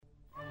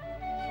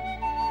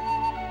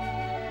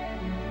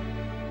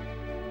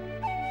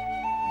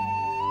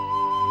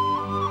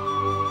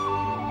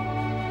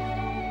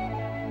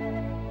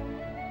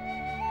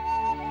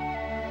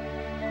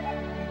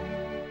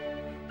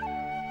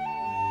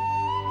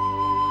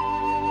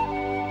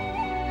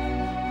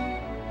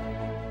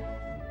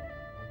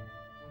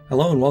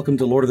Hello and welcome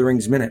to Lord of the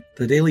Rings Minute,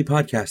 the daily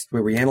podcast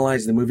where we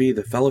analyze the movie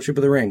The Fellowship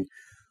of the Ring,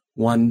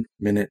 1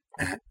 minute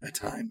at a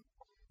time.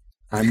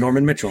 I'm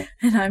Norman Mitchell.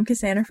 And I'm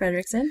Cassandra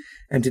Fredrickson.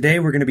 And today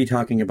we're going to be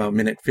talking about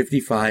minute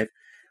 55,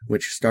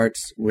 which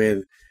starts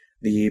with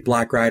the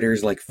Black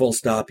Riders, like full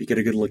stop, you get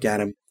a good look at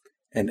them,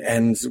 and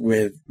ends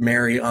with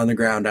Merry on the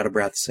ground, out of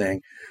breath,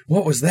 saying,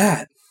 "What was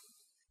that?"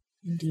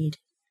 Indeed.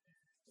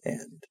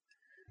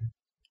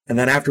 And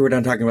then after we're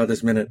done talking about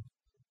this minute,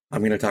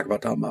 I'm going to talk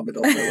about Tom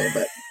Bombadil for a little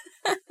bit.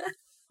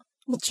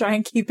 We'll try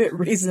and keep it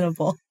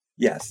reasonable.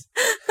 Yes.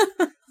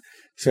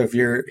 So if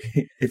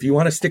you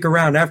want to stick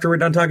around after we're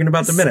done talking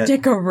about the minute,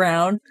 stick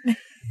around.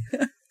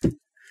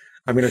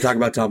 I'm going to talk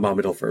about Tom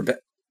Bombadil for a bit.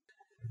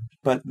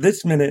 But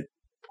this minute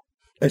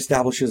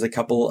establishes a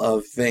couple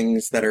of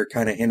things that are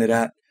kind of hinted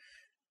at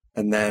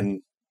and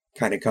then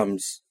kind of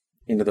comes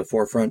into the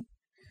forefront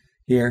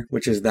here,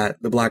 which is that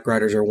the Black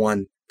Riders are,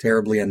 one,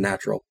 terribly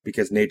unnatural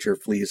because nature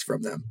flees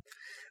from them.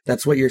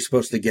 That's what you're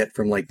supposed to get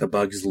from, like, the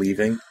bugs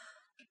leaving.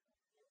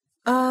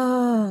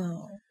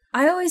 Oh.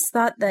 I always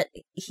thought that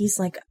he's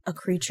like a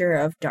creature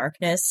of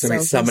darkness. So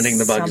he's summoning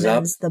the bugs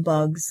up. The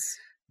bugs.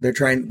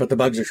 But the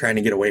bugs are trying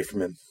to get away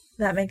from him.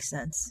 That makes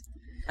sense.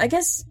 I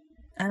guess,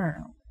 I don't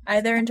know.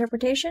 Either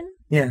interpretation?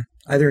 Yeah,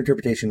 either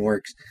interpretation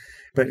works.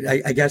 But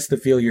I guess the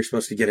feel you're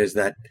supposed to get is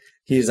that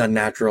he's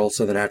unnatural,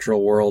 so the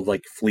natural world,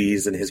 like,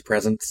 flees in his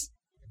presence.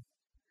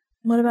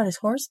 What about his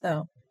horse,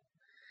 though?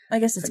 I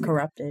guess it's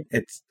corrupted.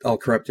 It's all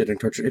corrupted and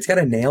tortured. It's got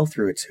a nail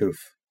through its hoof.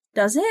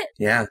 Does it?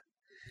 Yeah.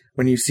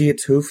 When you see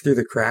its hoof through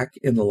the crack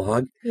in the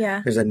log,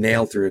 there's a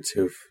nail through its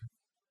hoof.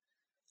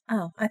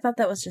 Oh, I thought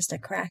that was just a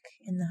crack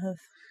in the hoof.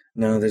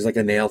 No, there's like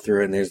a nail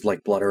through it and there's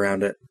like blood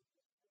around it.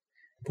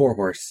 Poor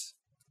horse.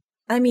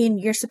 I mean,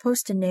 you're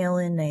supposed to nail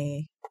in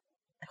a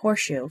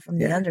horseshoe from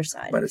the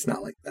underside. But it's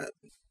not like that.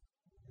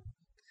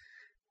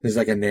 There's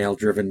like a nail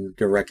driven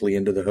directly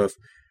into the hoof.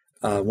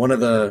 One of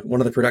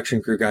the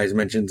production crew guys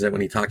mentions it when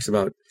he talks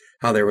about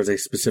how there was a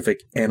specific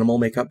animal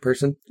makeup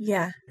person.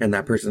 Yeah. And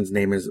that person's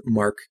name is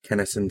Mark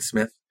Kennison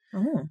Smith.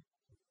 Oh.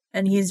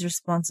 And he's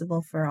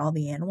responsible for all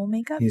the animal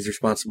makeup? He's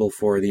responsible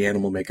for the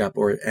animal makeup,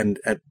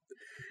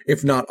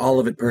 if not all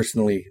of it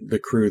personally, the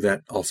crew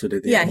that also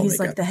did the animal makeup. Yeah, he's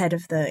like the head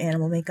of the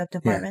animal makeup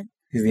department.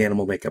 Yeah, he's the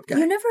animal makeup guy.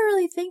 You never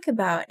really think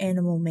about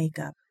animal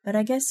makeup, but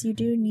I guess you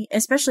do need,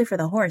 especially for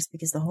the horse,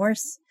 because the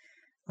horse,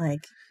 horse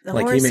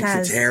he makes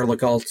its hair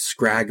look all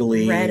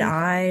scraggly. Red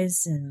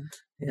eyes and...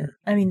 Yeah.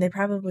 I mean, they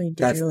probably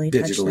digitally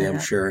That's digitally,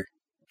 I'm sure.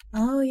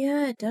 Oh,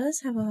 yeah, it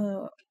does have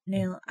a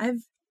nail.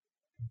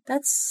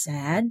 That's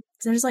sad.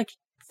 There's like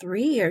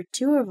 3 or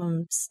 2 of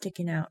them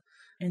sticking out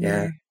in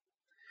there.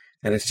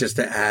 And it's just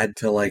to add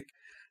to, like,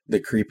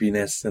 the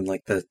creepiness and,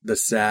 like, the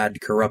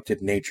sad,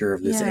 corrupted nature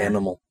of this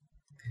animal.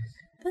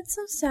 That's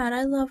so sad.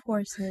 I love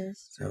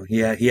horses. So, he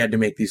had to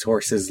make these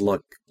horses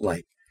look,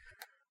 like,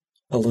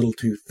 a little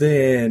too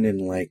thin and,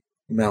 like,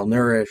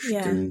 malnourished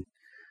and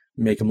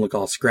make them look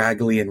all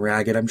scraggly and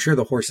ragged. I'm sure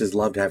the horses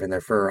loved having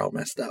their fur all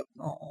messed up.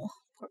 Oh,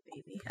 poor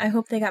baby. I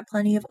hope they got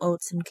plenty of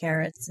oats and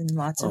carrots and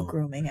lots of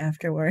grooming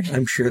afterward.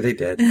 I'm sure they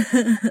did.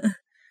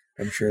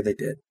 I'm sure they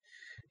did.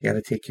 You got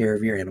to take care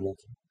of your animals.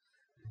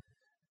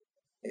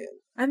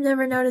 I've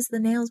never noticed the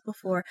nails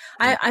before.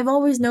 I've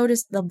always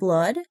noticed the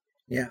blood.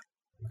 Yeah.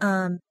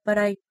 But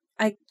I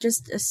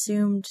just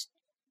assumed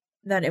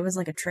that it was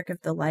like a trick of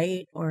the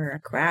light or a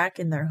crack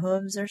in their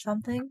hooves or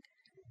something.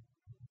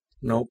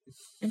 Nope.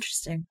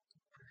 Interesting.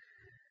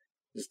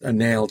 Just a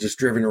nail just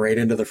driven right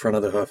into the front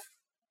of the hoof.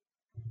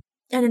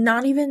 And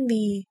not even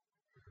the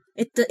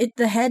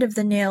head of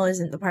the nail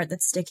isn't the part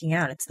that's sticking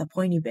out. It's the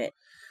pointy bit.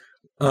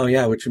 Oh,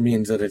 yeah, which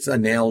means that it's a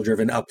nail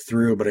driven up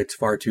through, but it's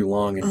far too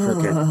long and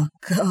crooked. Oh,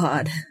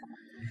 God.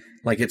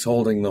 Like it's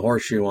holding the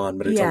horseshoe on,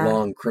 but it's a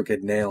long,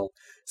 crooked nail,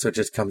 so it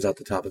just comes out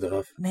the top of the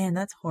hoof. Man,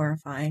 that's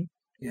horrifying.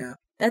 Yeah.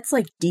 That's,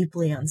 like,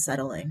 deeply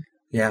unsettling.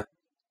 Yeah.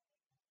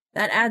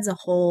 That adds a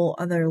whole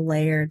other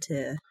layer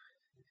to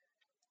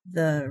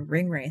the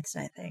ring wraiths,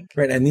 I think.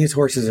 Right, and these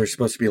horses are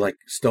supposed to be, like,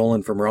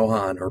 stolen from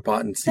Rohan or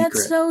bought in secret.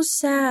 That's so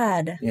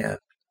sad. Yeah.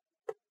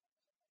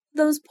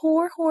 Those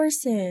poor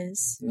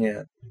horses.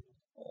 Yeah.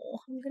 Oh,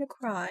 I'm gonna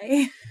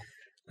cry.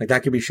 Like,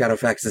 that could be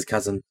Shadowfax's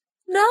cousin.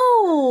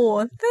 No!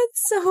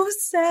 That's so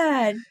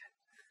sad.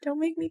 Don't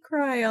make me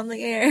cry on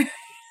the air.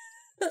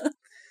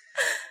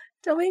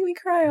 Don't make me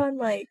cry on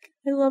mic.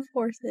 I love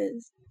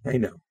horses. I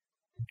know.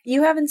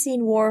 You haven't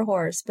seen War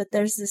Horse, but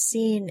there's this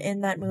scene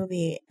in that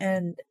movie,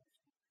 and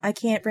I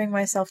can't bring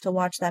myself to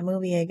watch that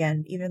movie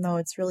again, even though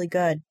it's really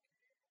good.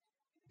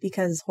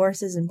 Because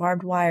horses and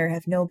barbed wire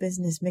have no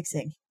business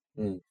mixing.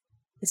 Mm.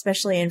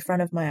 Especially in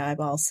front of my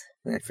eyeballs.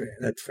 That's fair.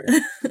 That's fair.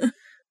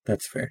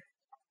 That's fair.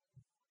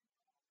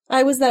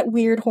 I was that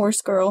weird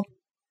horse girl.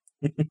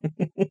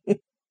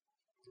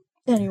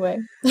 Anyway.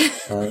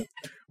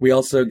 We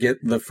also get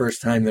the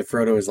first time that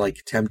Frodo is, like,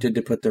 tempted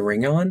to put the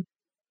ring on.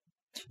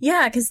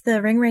 Yeah, because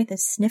the ring wraith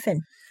is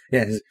sniffing.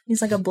 Yeah,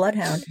 He's like a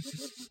bloodhound.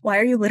 Why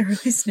are you literally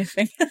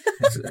sniffing?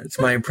 it's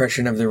my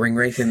impression of the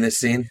ringwraith in this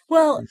scene.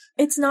 Well,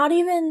 it's not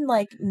even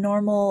like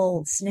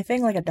normal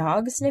sniffing, like a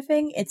dog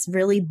sniffing. It's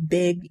really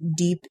big,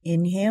 deep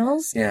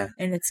inhales. Yeah.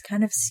 And it's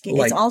kind of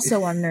Like- it's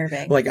also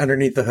unnerving. Like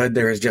underneath the hood,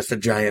 there is just a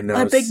giant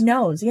nose. a big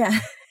nose, yeah.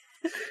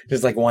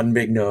 Just like one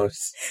big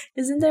nose.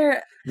 Isn't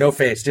there? No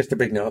face, just a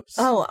big nose.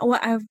 Oh,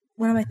 what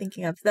am I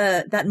thinking of?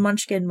 That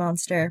Munchkin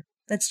monster.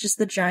 That's just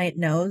the giant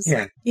nose.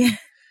 Yeah. Yeah.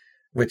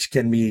 Which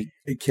can be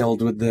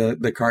killed with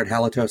the card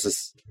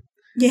halitosis.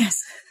 Yes.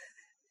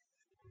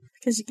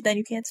 Because then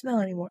you can't smell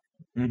anymore.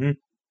 Mm-hmm.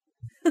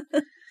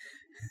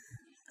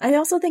 I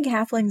also think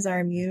halflings are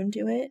immune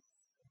to it.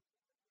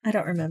 I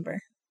don't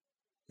remember.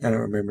 I don't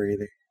remember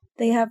either.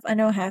 They have. I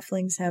know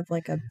halflings have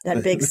like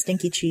that big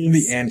stinky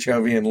cheese. The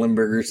anchovy and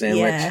Limburger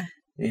sandwich. Yeah.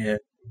 Yeah.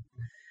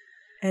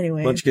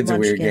 Anyway, Munchkin's a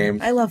weird game.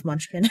 I love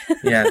Munchkin.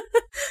 Yeah.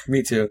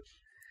 Me too.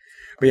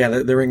 But yeah,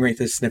 the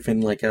ringwraith is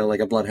sniffing like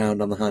a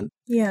bloodhound on the hunt.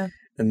 Yeah.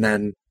 And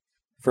then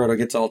Frodo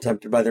gets all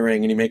tempted by the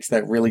ring and he makes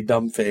that really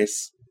dumb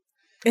face.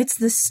 It's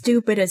the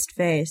stupidest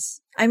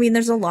face. I mean,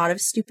 there's a lot of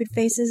stupid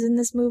faces in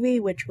this movie,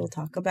 which we'll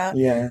talk about.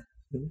 Yeah.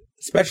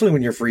 Especially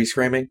when you're freeze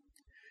framing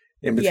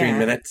in between Yeah.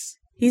 minutes.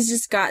 He's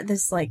just got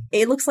this, like,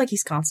 it looks like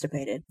he's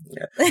constipated.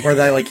 Yeah. Or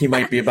that like he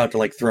might be about to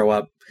like throw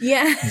up.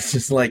 Yeah. It's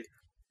just like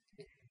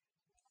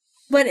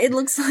But it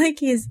looks like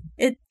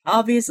it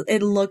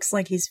looks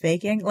like he's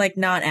faking, like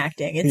not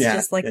acting. It's Yeah.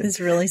 just like this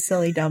really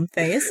silly, dumb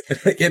face.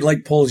 it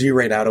like pulls you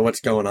right out of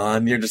what's going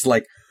on. You're just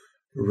like,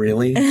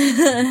 really?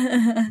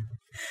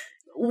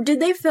 Did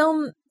they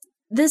film?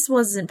 This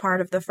wasn't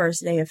part of the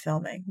first day of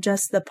filming,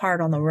 just the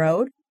part on the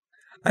road.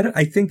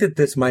 I think that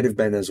this might have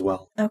been as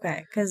well.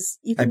 Okay, because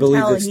you I can believe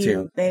tell this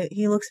too.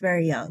 he looks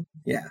very young.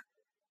 Yeah.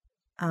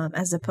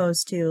 As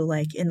opposed to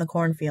like in the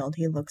cornfield,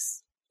 he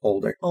looks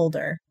Older.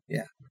 older.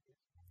 Yeah.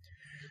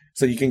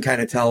 So you can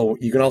kind of tell,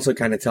 you can also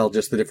kind of tell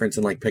just the difference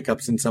in like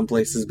pickups in some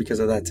places because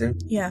of that too.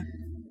 Yeah.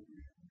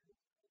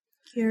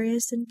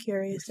 Curious.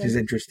 Which is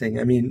interesting.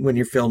 I mean, when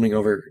you're filming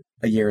over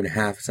a year and a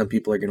half, some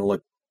people are going to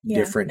look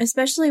different.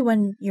 Especially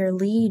when your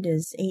lead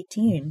is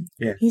 18.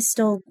 Yeah. He's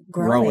still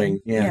growing.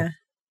 Yeah.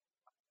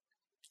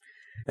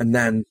 And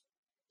then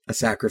a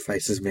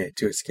sacrifice is made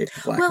to escape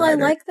the Black Well,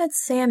 Rider. I like that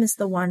Sam is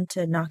the one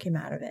to knock him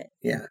out of it.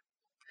 Yeah.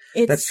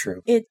 It's, That's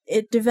true.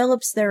 It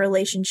develops their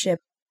relationship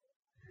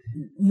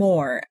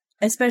more,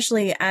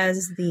 especially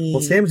as the...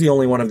 Well, Sam's the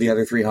only one of the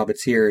other three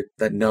hobbits here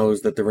that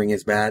knows that the ring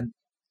is bad.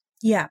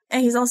 Yeah,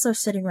 and he's also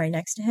sitting right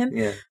next to him.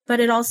 Yeah. But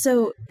it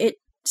also... It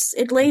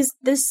lays...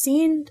 This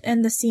scene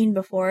and the scene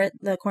before it,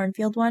 the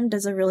cornfield one,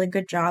 does a really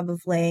good job of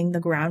laying the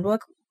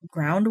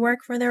groundwork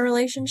for their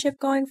relationship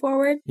going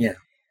forward. Yeah.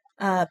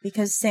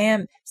 Because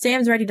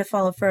Sam's ready to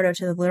follow Frodo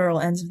to the literal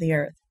ends of the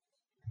earth.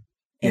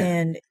 Yeah.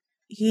 And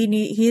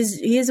he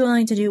is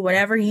willing to do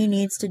whatever he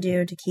needs to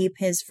do to keep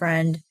his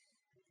friend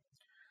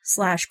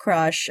 /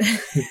 crush.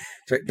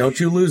 Don't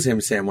you lose him,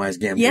 Samwise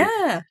Gamgee.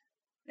 Yeah.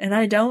 And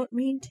I don't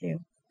mean to.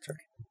 Sorry.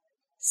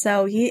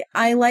 So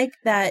I like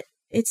that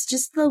it's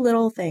just the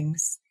little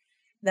things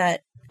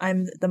that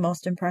I'm the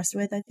most impressed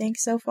with, I think,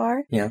 so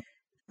far. Yeah.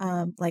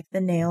 Like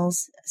the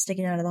nails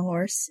sticking out of the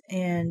horse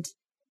and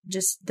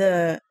just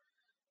the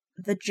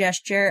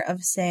gesture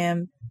of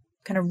Sam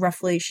kind of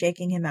roughly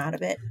shaking him out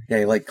of it. Yeah,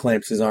 he like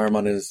clamps his arm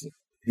on his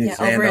hand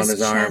over on his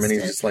his arm, and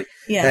he's chest just like,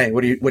 Yeah. "Hey,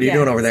 what are you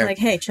doing over it's there? Like,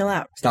 hey, chill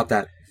out. Stop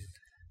that.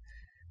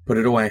 Put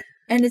it away."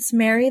 And it's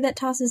Mary that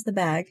tosses the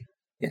bag.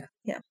 Yeah.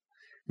 Yeah.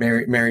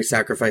 Mary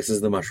sacrifices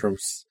the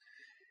mushrooms.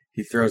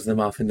 He throws them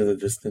off into the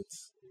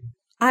distance.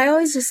 I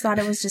always just thought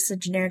it was just a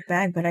generic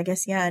bag, but I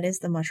guess, yeah, it is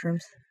the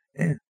mushrooms.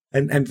 Yeah.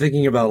 And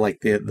thinking about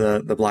like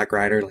the Black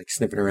Rider like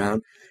sniffing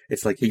around,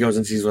 it's like he goes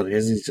and sees what it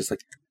is, and he's just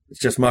like, it's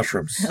just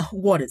mushrooms.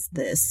 What is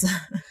this?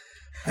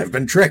 I've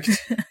been tricked.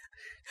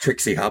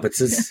 Tricksy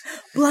hobbitses.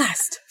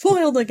 Blast!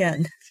 Foiled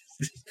again.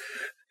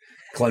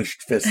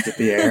 Clenched fist at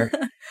the air.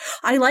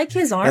 I like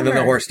his armor. And then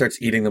the horse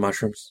starts eating the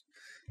mushrooms.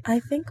 I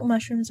think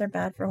mushrooms are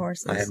bad for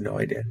horses. I have no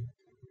idea.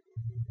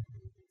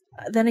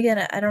 Then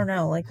again, I don't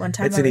know. Like one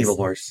time It's an evil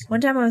horse. One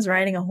time I was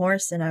riding a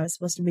horse and I was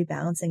supposed to be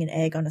balancing an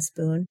egg on a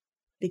spoon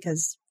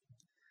because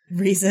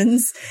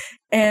reasons.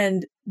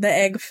 And the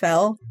egg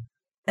fell.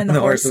 And the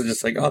horse was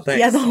just like, oh, thanks.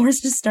 Yeah, the horse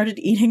just started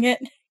eating it.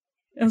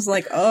 I was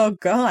like, oh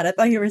god, I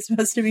thought you were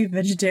supposed to be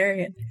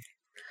vegetarian.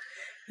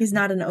 He's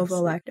not an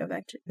ovo-lacto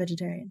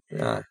vegetarian.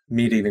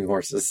 Meat-eating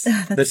horses.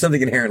 There's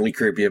something inherently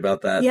creepy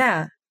about that.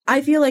 Yeah.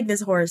 I feel like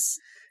this horse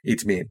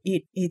Eats meat.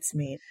 eats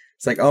meat.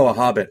 It's like, oh, a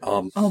hobbit.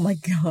 Oh my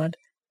god.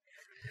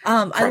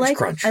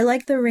 Crunch. I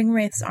like the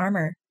Ringwraith's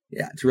armor.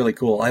 Yeah, it's really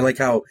cool. I like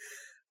how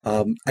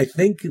I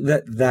think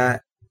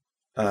that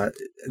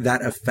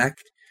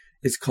effect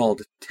is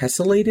called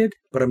tessellated,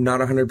 but I'm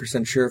not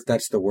 100% sure if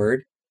that's the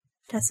word.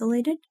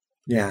 Tessellated?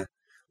 Yeah.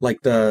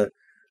 Like the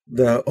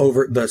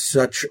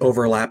such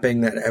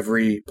overlapping at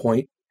every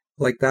point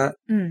like that.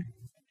 Mm.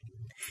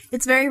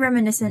 It's very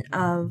reminiscent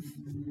of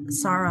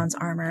Sauron's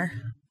armor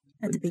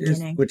at the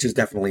beginning. Which is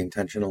definitely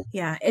intentional.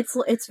 Yeah,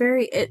 it's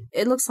very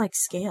it looks like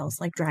scales,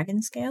 like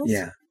dragon scales.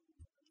 Yeah.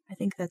 I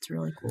think that's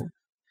really cool.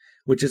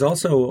 Which is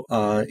also,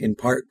 in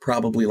part,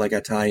 probably like a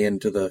tie-in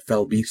to the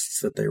fell beasts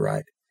that they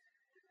ride.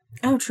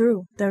 Oh,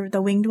 true.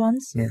 The winged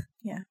ones? Yeah.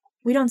 Yeah.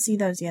 We don't see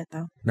those yet,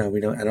 though. No,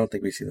 we don't. I don't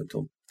think we see them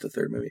till the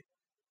third movie.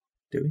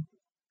 Do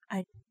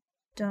we?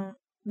 Don't.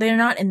 They're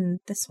not in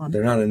this one.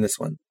 They're not in this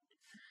one.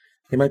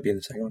 They might be in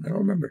the second one. I don't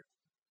remember.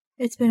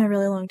 It's been a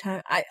really long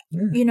time.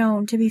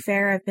 To be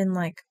fair, I've been,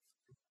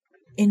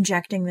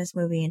 injecting this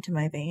movie into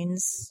my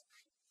veins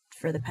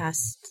for the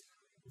past,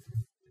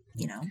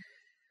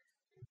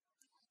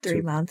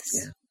 3 months.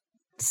 Yeah.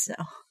 So,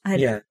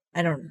 I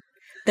don't...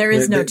 There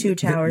is no Two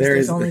Towers.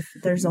 There's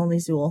only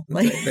Zool.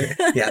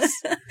 Yes.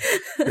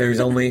 There's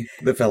only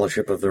the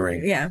Fellowship of the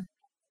Ring. Yeah.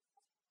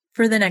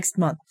 For the next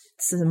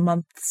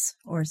months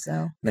or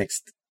so.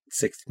 Next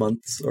 6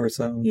 months or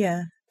so.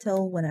 Yeah.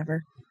 Till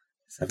whenever.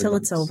 7 Till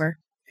months, it's over.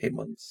 8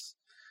 months.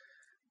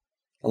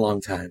 A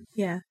long time.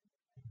 Yeah.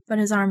 But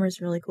his armor's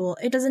really cool.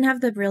 It doesn't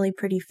have the really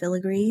pretty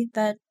filigree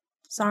that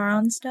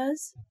Sauron's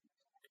does.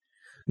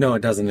 No,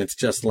 it doesn't. It's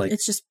just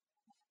It's just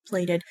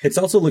plated. It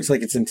also looks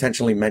like it's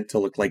intentionally meant to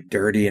look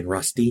dirty and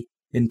rusty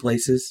in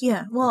places.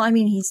 Yeah. Well, I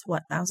mean, he's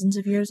thousands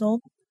of years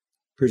old?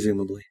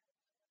 Presumably.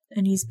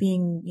 And he's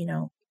being,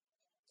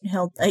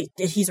 held...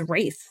 he's a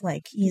wraith.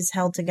 He's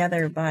held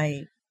together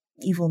by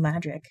evil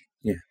magic.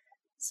 Yeah.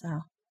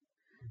 So...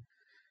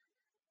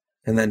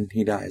 And then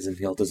he dies, and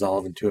he'll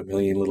dissolve into a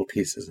million little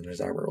pieces, and his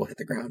armor will hit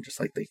the ground, just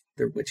like the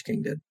Witch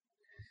King did.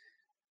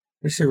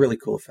 Which is a really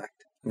cool effect.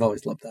 I've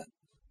always loved that.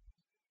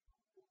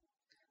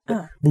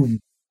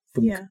 Boom.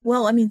 Boom. Yeah.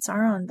 Well, I mean,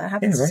 Sauron. That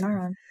happens to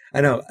Sauron.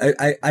 I know.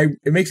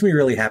 It makes me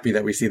really happy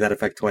that we see that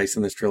effect twice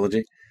in this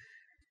trilogy.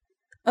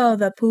 Oh,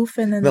 the poof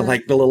and then the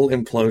little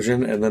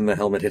implosion, and then the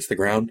helmet hits the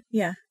ground.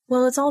 Yeah.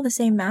 Well, it's all the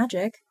same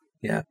magic.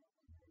 Yeah.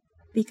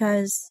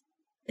 Because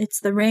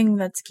it's the ring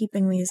that's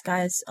keeping these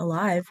guys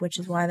alive, which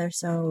is why they're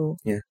so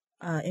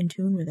in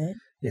tune with it.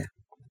 Yeah.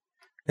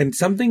 And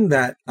something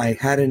that I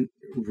hadn't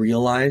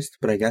realized,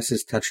 but I guess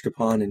is touched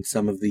upon in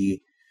some of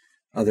the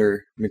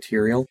other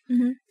material,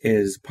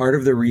 is part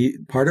of the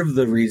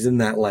reason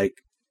that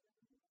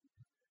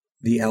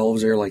the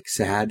elves are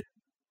sad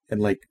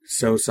and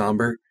so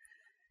somber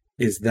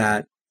is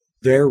that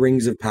their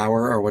rings of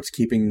power are what's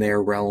keeping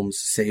their realms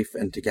safe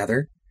and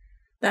together.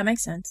 That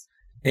makes sense.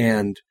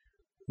 And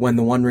when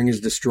the One Ring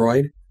is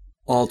destroyed,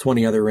 all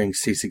 20 other rings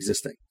cease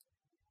existing.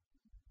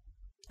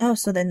 Oh,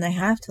 so then they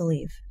have to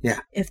leave.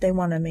 Yeah. If they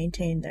want to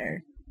maintain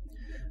their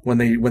when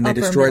they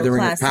destroy the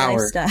Ring of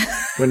Power,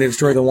 when they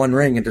destroy the One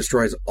Ring, it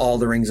destroys all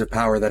the rings of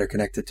power that are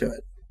connected to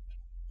it.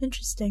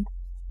 Interesting.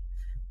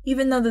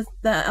 Even though the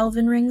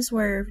Elven rings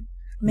were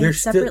made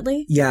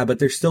separately? Yeah, but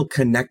they're still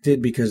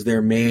connected because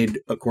they're made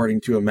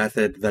according to a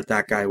method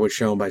that guy was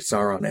shown by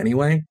Sauron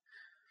anyway.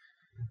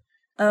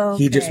 Oh,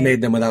 okay. He just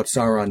made them without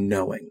Sauron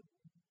knowing.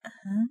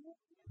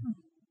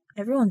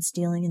 Everyone's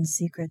dealing in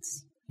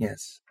secrets.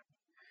 Yes.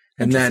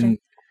 And then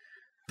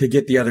to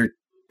get the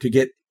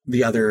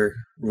other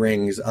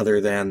rings other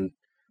than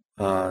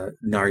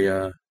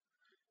Narya,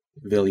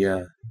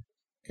 Vilya,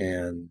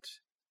 and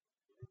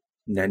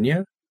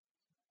Nenya.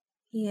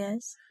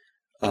 Yes.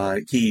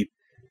 He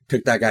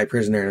took that guy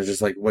prisoner and was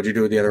just like, "What'd you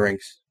do with the other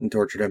rings?" and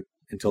tortured him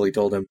until he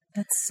told him.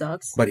 That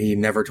sucks. But he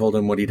never told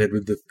him what he did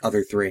with the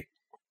other 3.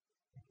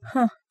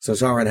 Huh. So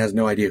Sauron has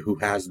no idea who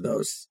has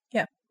those.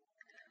 Yeah.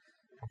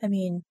 I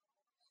mean,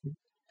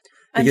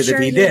 because I'm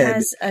sure if he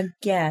has a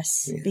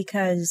guess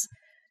because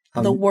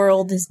the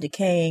world is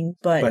decaying,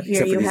 but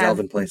here you have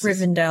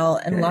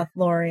Rivendell and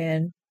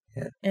Lothlorien.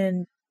 Yeah.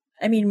 And,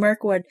 I mean,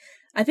 Mirkwood.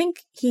 I think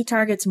he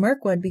targets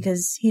Mirkwood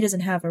because he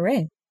doesn't have a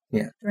ring.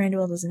 Yeah.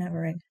 Thranduil doesn't have a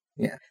ring.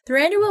 Yeah.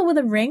 Thranduil with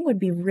a ring would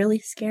be really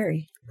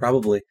scary.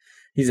 Probably.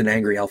 He's an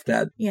angry elf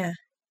dad. Yeah.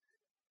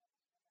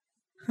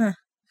 Huh.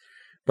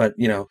 But,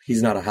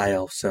 he's not a high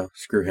elf, so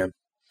screw him.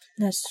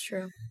 That's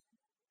true.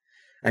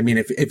 I mean,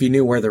 if he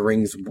knew where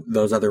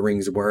those other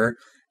rings were,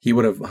 he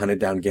would have hunted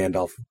down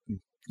Gandalf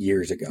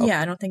years ago. Yeah,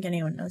 I don't think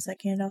anyone knows that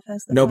Gandalf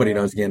has the Nobody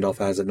power. knows Gandalf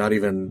has it. Not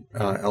even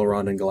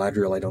Elrond and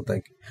Galadriel, I don't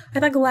think. I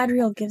thought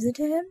Galadriel gives it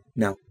to him?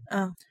 No.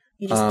 Oh,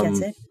 he just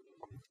gets it.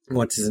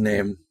 What's his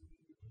name?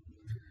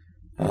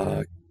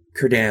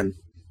 Círdan,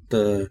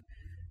 the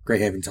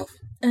Greyhaven's elf.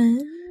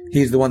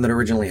 He's the one that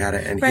originally had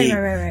it, and right.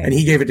 And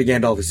he gave it to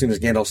Gandalf as soon as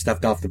Gandalf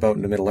stepped off the boat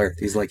into Middle Earth.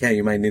 He's like, "Hey,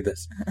 you might need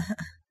this.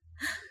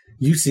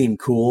 You seem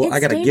cool. I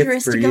got a gift for you.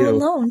 It's dangerous to go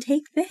alone.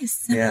 Take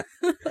this." Yeah.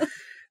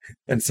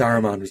 And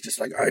Saruman was just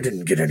like, "I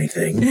didn't get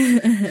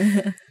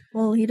anything."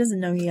 Well, he doesn't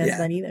know he has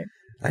that either.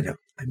 I know.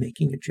 I'm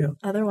making a joke.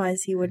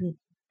 Otherwise, he wouldn't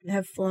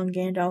have flown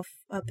Gandalf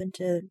up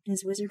into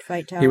his wizard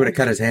fight tower. He would have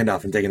cut his hand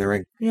off and taken the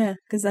ring. Yeah,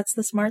 because that's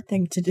the smart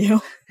thing to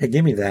do. Hey,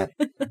 give me that.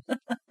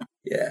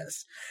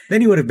 Yes.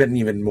 Then he would have been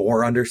even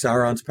more under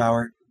Sauron's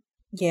power.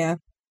 Yeah.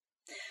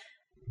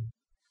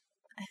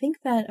 I think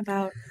that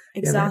about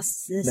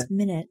exhausts this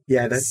minute.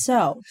 Yeah, that's...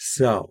 So,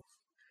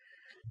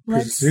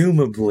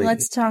 presumably...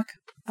 Let's talk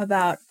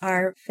about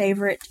our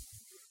favorite...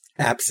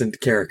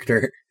 absent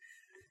character.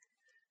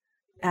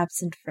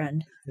 Absent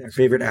friend. Our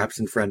favorite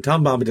absent friend.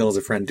 Tom Bombadil is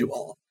a friend to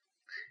all.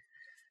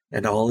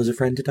 And all is a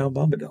friend to Tom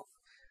Bombadil.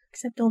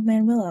 Except Old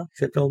Man Willow.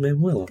 Except Old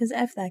Man Willow. Because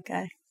F that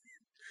guy.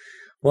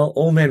 Well,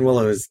 Old Man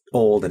Willow is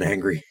old and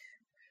angry.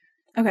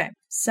 Okay,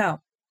 so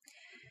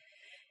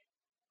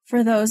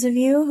for those of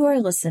you who are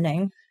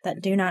listening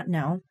that do not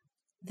know,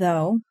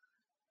 though,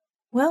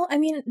 well, I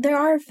mean, there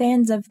are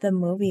fans of the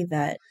movie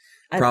that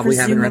Probably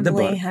haven't read the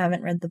book.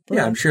 haven't read the book.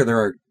 Yeah, I'm sure there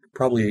are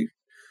probably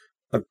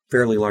a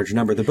fairly large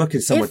number. The book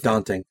is somewhat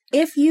daunting.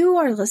 If you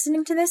are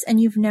listening to this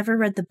and you've never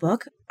read the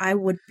book, I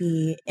would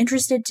be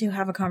interested to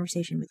have a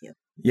conversation with you.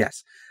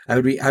 Yes, I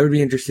would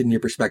be interested in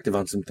your perspective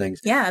on some things.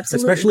 Yeah,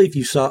 absolutely. Especially if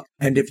you saw,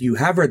 and if you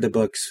have read the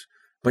books,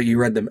 but you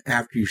read them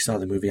after you saw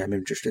the movie, I'm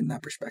interested in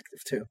that perspective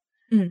too.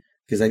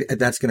 Because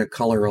that's going to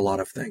color a lot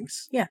of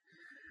things. Yeah.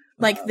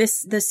 Like the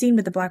scene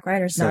with the Black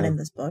Rider is not in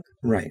this book.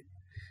 Right.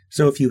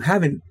 So if you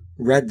haven't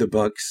read the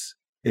books,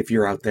 if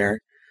you're out there,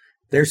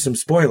 there's some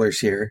spoilers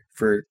here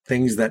for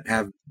things that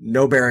have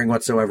no bearing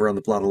whatsoever on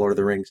the plot of Lord of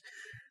the Rings,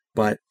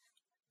 but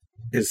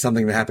is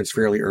something that happens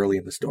fairly early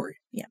in the story.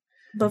 Yeah.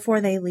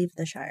 Before they leave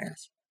the Shire.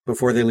 Yes.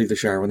 Before they leave the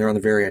Shire, when they're on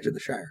the very edge of the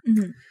Shire.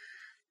 Mm-hmm.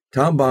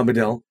 Tom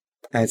Bombadil,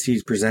 as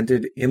he's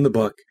presented in the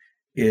book,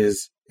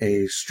 is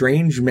a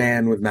strange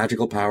man with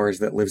magical powers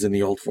that lives in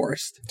the Old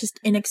Forest. Just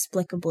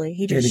inexplicably.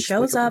 He just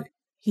shows up,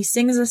 he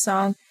sings a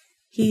song,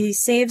 he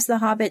saves the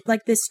Hobbit,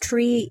 like this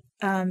tree.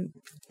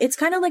 It's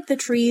kind of like the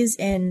trees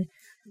in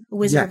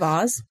Wizard of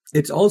Oz.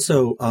 It's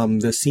also,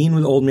 the scene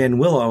with Old Man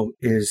Willow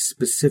is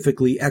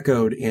specifically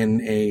echoed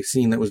in a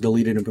scene that was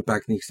deleted and put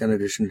back in the extended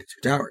edition to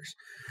Two Towers,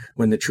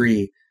 when the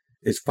tree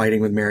is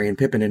fighting with Merry and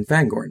Pippin and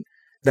Fangorn.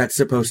 That's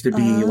supposed to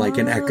be like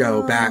an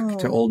echo back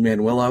to Old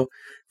Man Willow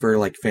for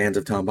like fans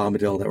of Tom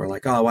Bombadil that were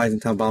like, oh, why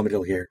isn't Tom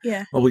Bombadil here?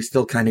 Yeah. Well, we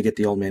still kind of get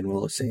the Old Man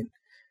Willow scene.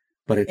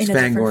 But it's in a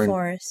different Fangorn.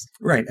 Forest.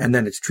 Right. And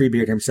then it's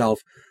Treebeard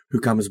himself who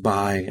comes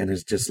by and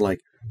is just like,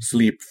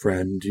 sleep,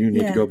 friend. You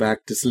need to go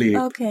back to sleep.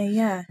 Okay,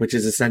 yeah. Which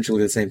is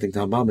essentially the same thing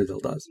Tom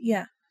Bombadil does.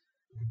 Yeah.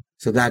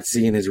 So that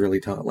scene is really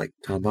like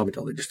Tom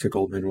Bombadil. They just took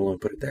Old Man Willow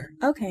and put it there.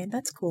 Okay,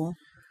 that's cool.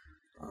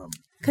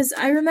 Because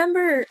I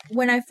remember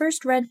when I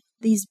first read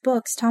these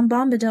books, Tom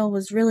Bombadil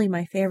was really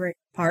my favorite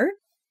part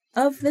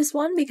of this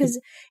one because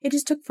it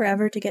just took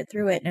forever to get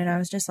through it. And I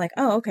was just like,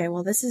 oh, okay,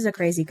 well, this is a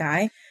crazy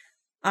guy.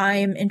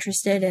 I'm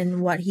interested in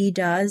what he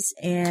does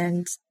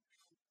and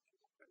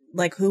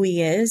like who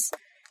he is.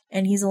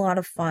 And he's a lot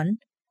of fun.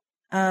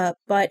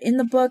 But in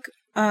the book,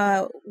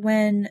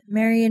 when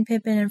Merry and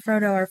Pippin and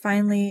Frodo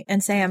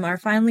and Sam are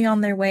finally on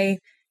their way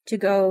to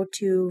go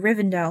to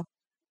Rivendell,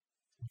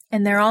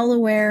 and they're all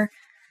aware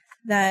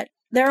that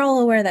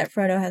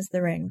Frodo has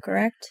the ring,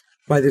 correct?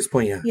 By this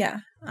point, yeah.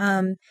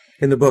 Yeah.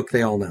 In the book,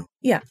 they all know.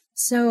 Yeah.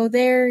 So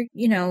they're,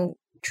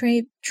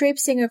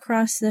 traipsing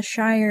across the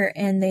Shire,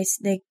 and they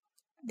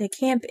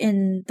camp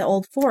in the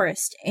Old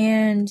Forest,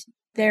 and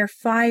their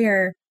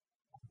fire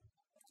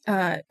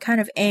kind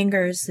of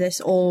angers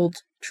this old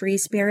tree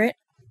spirit,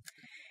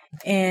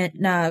 and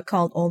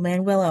called Old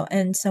Man Willow.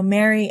 And so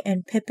Merry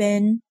and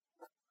Pippin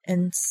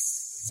and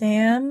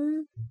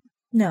Sam...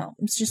 No,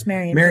 it's just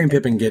Merry and Pippin. Merry and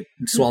Pippin get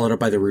swallowed up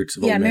by the roots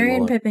of Old Man Willow. Yeah, Merry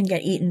and Pippin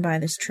get eaten by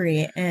this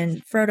tree,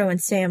 and Frodo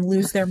and Sam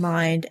lose their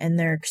mind, and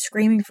they're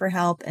screaming for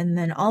help, and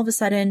then all of a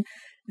sudden,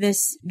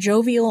 this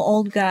jovial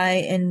old guy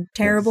in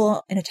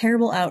a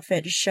terrible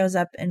outfit just shows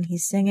up, and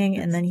he's singing,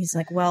 and then he's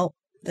like, well,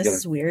 this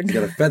is weird. He's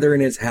got a feather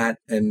in his hat,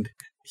 and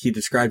he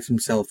describes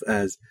himself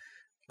as,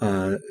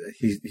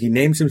 he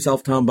names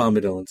himself Tom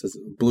Bombadil, and says,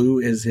 blue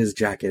is his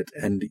jacket,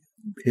 and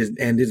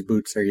his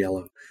boots are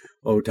yellow.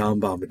 Oh, Tom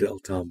Bombadil,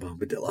 Tom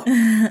Bombadillo.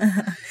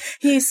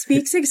 He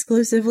speaks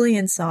exclusively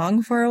in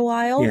song for a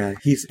while. Yeah,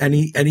 and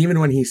even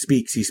when he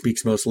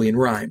speaks mostly in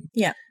rhyme.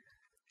 Yeah.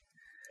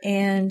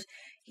 And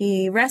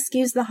he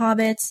rescues the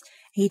hobbits.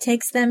 He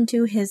takes them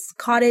to his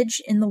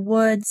cottage in the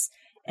woods,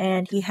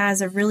 and he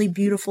has a really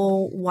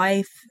beautiful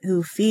wife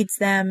who feeds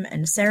them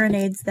and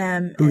serenades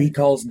them. Who he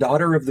calls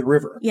Daughter of the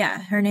River.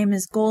 Yeah, her name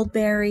is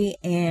Goldberry,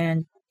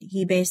 and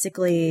he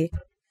basically,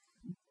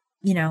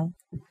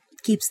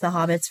 keeps the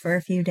hobbits for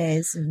a few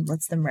days and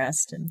lets them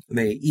rest. And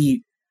they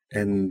eat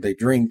and they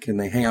drink and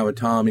they hang out with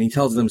Tom, and he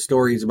tells them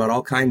stories about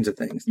all kinds of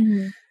things.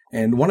 Mm-hmm.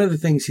 And one of the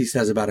things he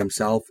says about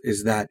himself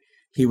is that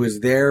he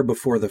was there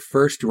before the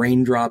first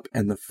raindrop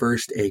and the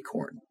first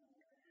acorn.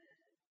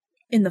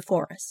 In the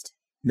forest.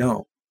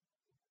 No,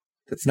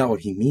 that's not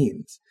what he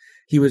means.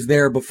 He was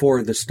there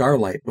before the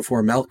starlight,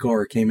 before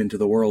Melkor came into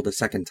the world a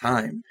second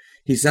time.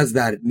 He says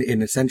that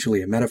in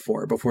essentially a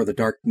metaphor, before the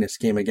darkness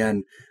came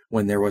again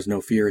when there was no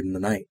fear in the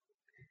night.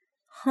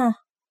 Huh.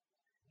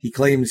 He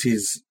claims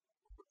he's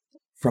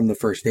from the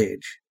first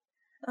age.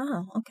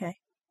 Oh, okay.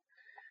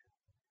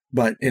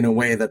 But in a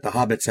way that the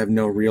hobbits have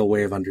no real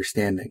way of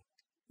understanding.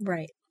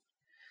 Right.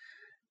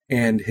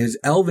 And his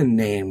elven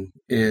name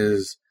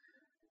is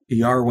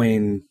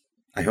Iarwain,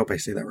 I hope I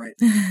say that right,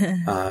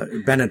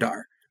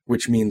 Benedar,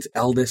 which means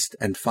eldest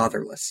and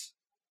fatherless.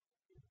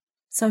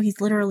 So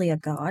he's literally a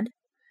god?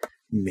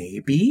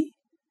 Maybe.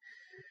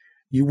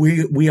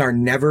 We are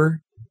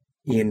never,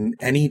 in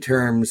any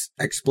terms,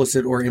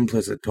 explicit or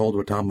implicit, told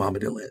what Tom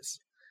Bombadil is.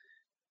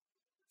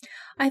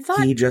 I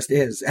thought he just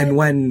is. And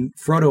when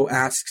Frodo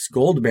asks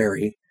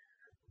Goldberry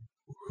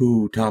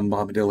who Tom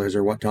Bombadil is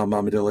or what Tom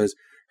Bombadil is,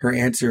 her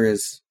answer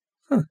is,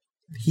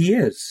 he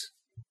is.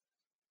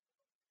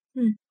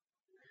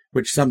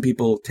 Which some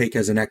people take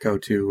as an echo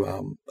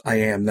to I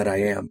am that I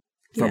am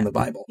from the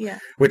Bible. Yeah.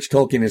 Which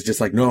Tolkien is just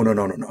like, no.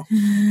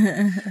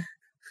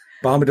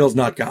 Bombadil's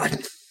not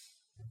God.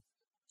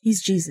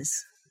 He's Jesus.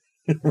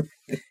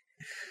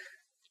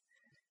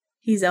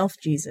 He's Elf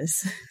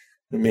Jesus.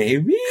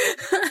 Maybe?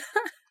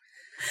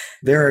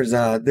 There's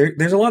a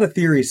lot of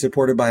theories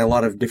supported by a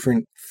lot of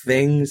different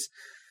things,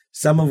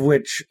 some of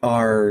which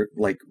are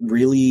like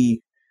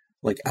really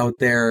like out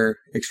there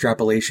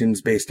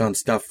extrapolations based on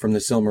stuff from the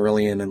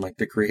Silmarillion and like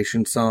the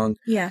creation song.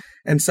 Yeah.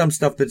 And some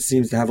stuff that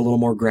seems to have a little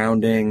more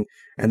grounding,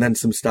 and then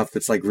some stuff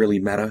that's like really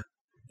meta.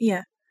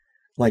 Yeah.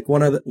 Like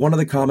one of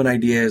the common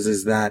ideas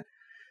is that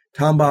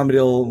Tom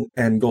Bombadil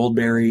and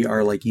Goldberry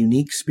are like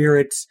unique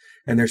spirits,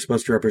 and they're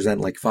supposed to represent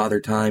like Father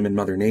Time and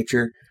Mother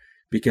Nature,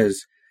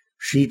 because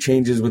she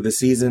changes with the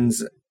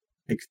seasons,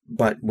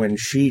 but when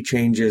she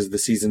changes, the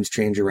seasons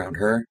change around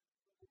her.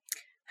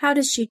 How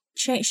does she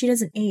change? She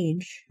doesn't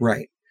age.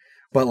 Right.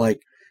 But like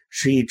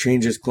she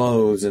changes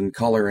clothes and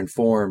color and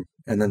form,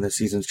 and then the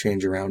seasons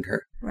change around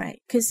her. Right.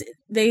 Because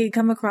they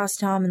come across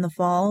Tom in the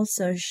fall,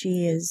 so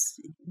she is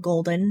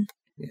golden.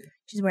 Yeah.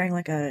 She's wearing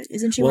like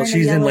isn't she wearing a yellow dress?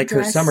 Well, she's in like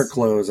her summer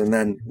clothes, and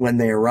then when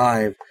they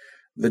arrive,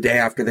 the day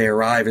after they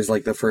arrive is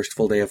like the first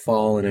full day of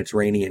fall, and it's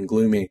rainy and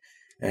gloomy,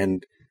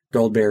 and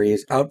Goldberry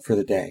is out for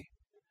the day.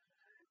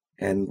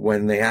 And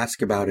when they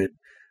ask about it,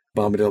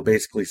 Bombadil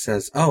basically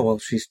says, oh, well,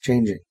 she's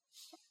changing.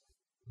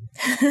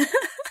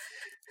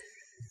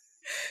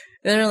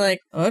 They're like,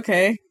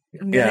 okay,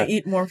 I'm going to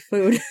eat more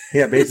food.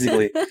 Yeah,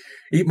 basically.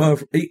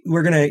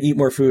 We're going to eat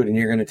more food, and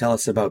you're going to tell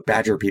us about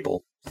badger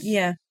people.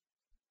 Yeah.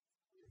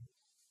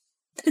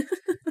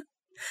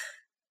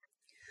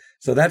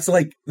 So that's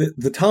like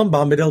the Tom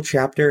Bombadil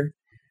chapter,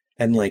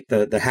 and like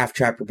the half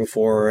chapter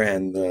before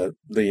and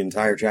the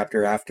entire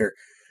chapter after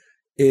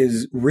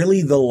is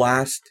really the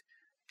last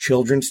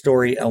children's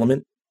story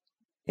element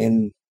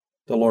in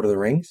The Lord of the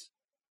Rings.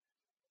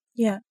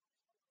 Yeah.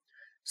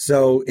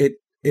 So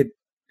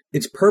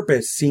its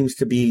purpose seems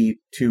to be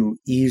to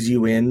ease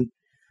you in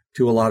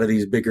to a lot of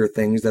these bigger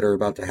things that are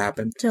about to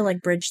happen. To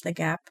like bridge the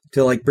gap.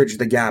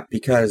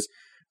 Because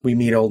we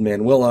meet Old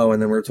Man Willow,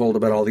 and then we're told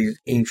about all these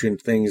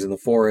ancient things in the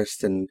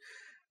forest, and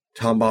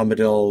Tom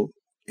Bombadil,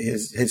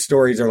 his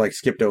stories are like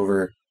skipped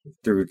over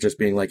through just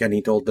being like, and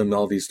he told them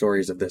all these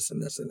stories of this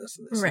and this and this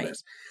and this and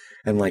this.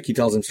 And like he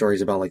tells them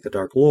stories about like the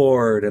Dark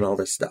Lord and all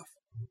this stuff.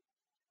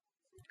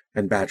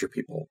 And badger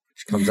people,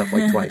 which comes up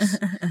like twice.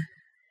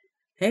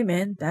 Hey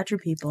man, badger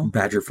people.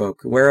 Badger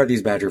folk. Where are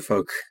these badger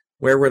folk?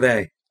 Where were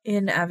they?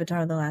 In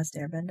Avatar: The Last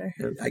Airbender.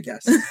 I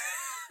guess.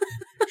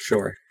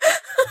 Sure.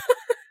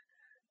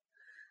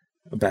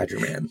 A badger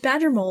man.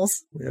 Badger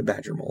moles. Yeah,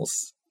 badger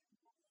moles.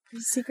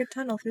 There's a secret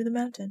tunnel through the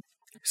mountain.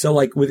 So,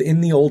 like,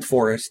 within the Old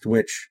Forest,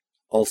 which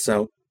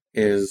also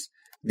is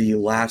the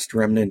last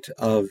remnant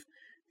of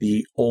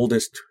the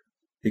oldest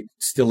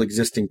still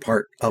existing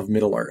part of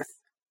Middle-earth.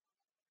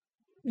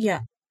 Yeah.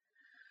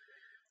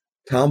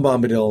 Tom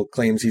Bombadil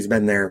claims he's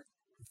been there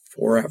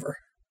forever.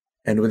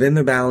 And within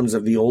the bounds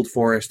of the Old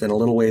Forest and a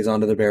little ways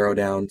onto the Barrow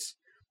Downs,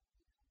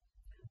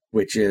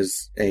 which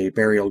is a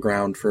burial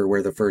ground for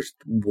where the first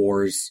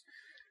wars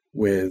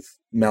with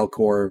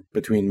Melkor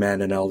between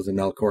men and elves and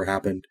Melkor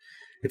happened.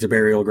 It's a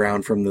burial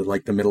ground from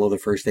the middle of the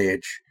First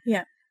Age.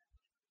 Yeah.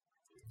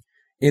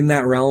 In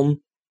that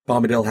realm,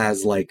 Bombadil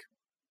has like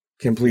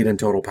complete and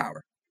total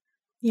power.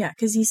 Yeah,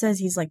 because he says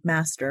he's like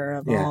master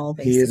of all.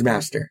 Basically. He is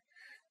master.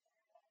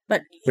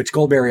 But which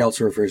Goldberry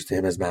also refers to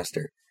him as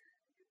master.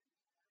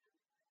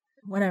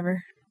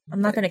 Whatever.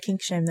 I'm not going to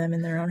kink shame them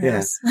in their own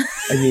house.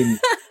 I mean,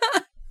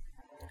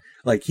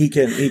 like he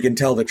can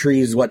tell the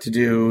trees what to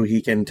do.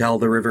 He can tell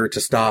the river to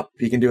stop.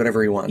 He can do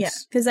whatever he wants. Yeah,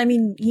 because I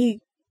mean, he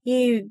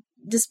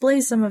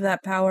displays some of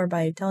that power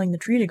by telling the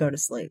tree to go to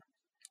sleep.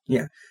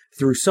 Yeah,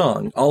 through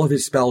song. All of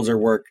his spells are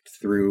worked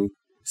through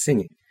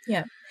singing.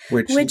 Yeah.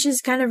 Which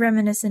is kind of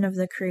reminiscent of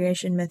the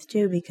creation myth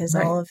too, because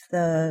all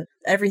of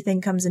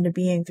everything comes into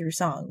being through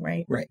song,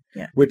 right? Right.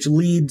 Yeah. Which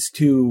leads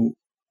to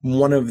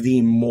one of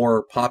the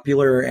more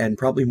popular and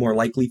probably more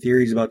likely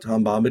theories about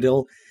Tom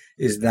Bombadil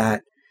is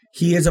that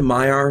he is a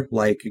Maiar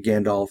like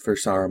Gandalf or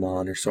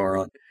Saruman or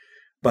Sauron,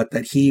 but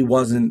that he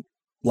wasn't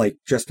like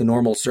just a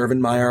normal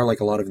servant Maiar like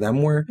a lot of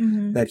them were,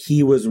 that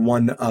he was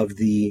one of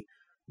the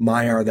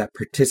Maiar that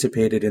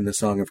participated in the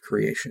Song of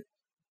Creation.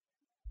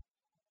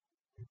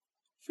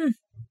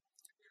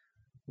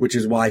 Which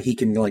is why he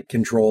can like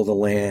control the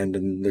land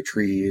and the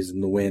trees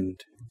and the wind.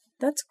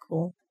 That's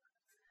cool.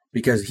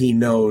 Because he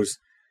knows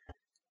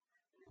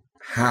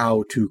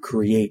how to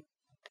create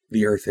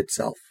the earth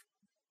itself.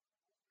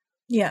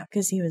 Yeah,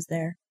 because he was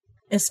there.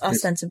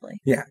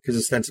 Ostensibly. Yeah, because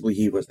ostensibly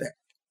he was there.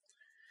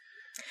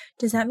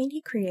 Does that mean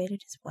he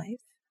created his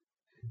wife?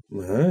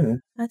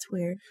 That's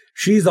weird.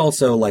 She's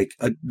also like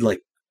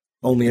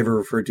only ever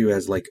referred to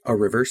as like a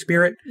river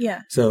spirit.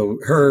 Yeah. So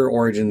her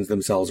origins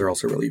themselves are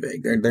also really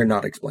vague. They're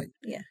not explained.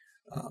 Yeah.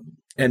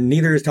 And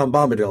neither is Tom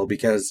Bombadil,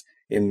 because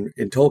in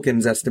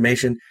Tolkien's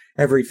estimation,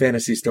 every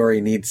fantasy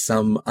story needs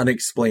some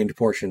unexplained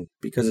portion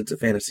because it's a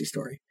fantasy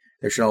story.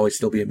 There should always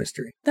still be a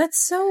mystery.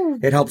 That's so...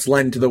 It helps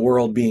lend to the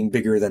world being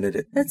bigger than it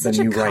is. That's such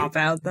a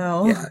cop-out,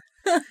 though. Yeah.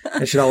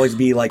 It should always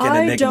be like an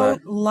enigma. I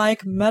don't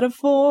like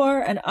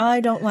metaphor, and I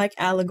don't like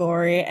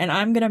allegory, and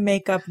I'm going to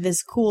make up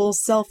this cool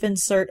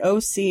self-insert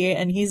OC,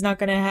 and he's not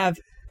going to have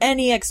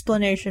any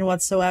explanation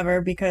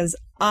whatsoever because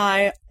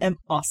I am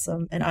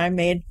awesome, and I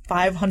made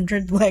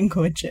 500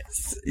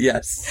 languages.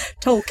 Yes.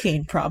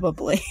 Tolkien,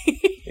 probably.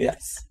 Yes.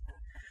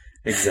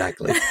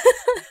 Exactly.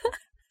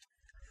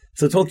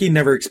 So Tolkien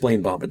never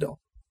explained Bombadil.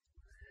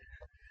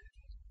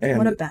 And,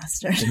 what a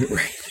bastard.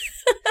 Right.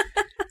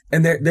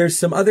 And there's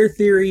some other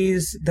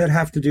theories that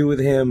have to do with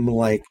him,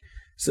 like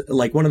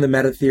one of the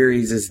meta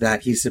theories is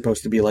that he's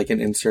supposed to be like an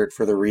insert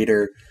for the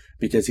reader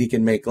because he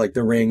can make like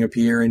the ring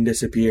appear and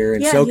disappear,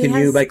 and so can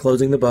you by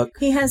closing the book.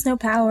 He has no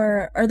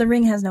power, or the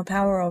ring has no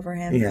power over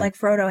him. Yeah. Like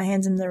Frodo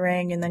hands him the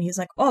ring, and then he's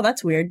like, "Oh,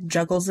 that's weird,"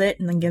 juggles it,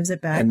 and then gives it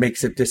back. And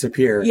makes it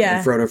disappear. Yeah.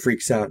 And Frodo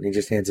freaks out, and he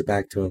just hands it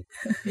back to him.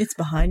 It's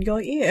behind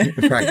your ear.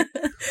 Right.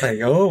 Like,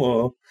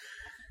 oh.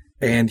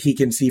 And he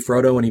can see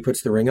Frodo when he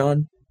puts the ring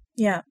on.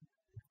 Yeah.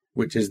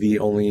 Which is the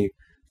only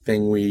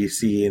thing we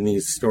see in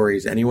these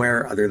stories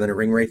anywhere other than a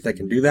ring wraith that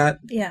can do that.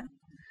 Yeah.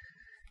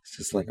 It's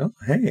just like, oh,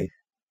 hey,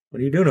 what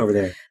are you doing over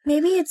there?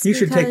 Maybe it's You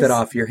should take that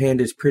off. Your hand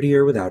is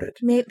prettier without it.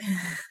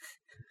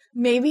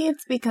 Maybe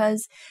it's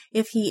because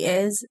if he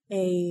is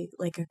a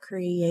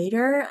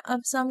creator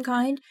of some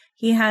kind,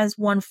 he has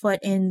one foot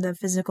in the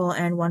physical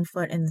and one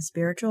foot in the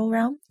spiritual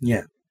realm.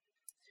 Yeah.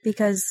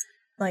 Because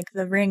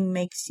the ring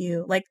makes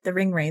you, the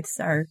ring wraiths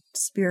are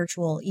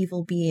spiritual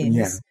evil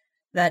beings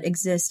that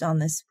exist on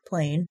this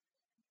plane.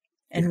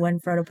 And when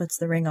Frodo puts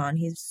the ring on,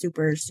 he's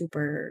super,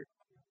 super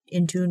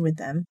in tune with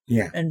them.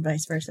 Yeah. And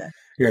vice versa.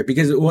 You're right,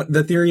 because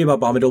the theory about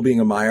Bombadil being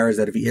a Maiar is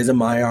that if he is a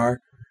Maiar,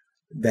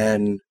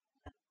 then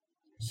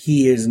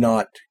he is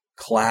not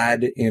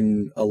clad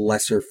in a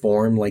lesser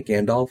form like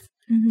Gandalf.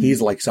 Mm-hmm.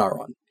 He's like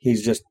Sauron. He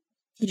just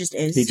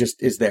is. He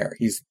just is there.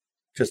 He's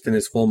just in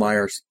his full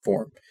Maiar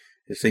form.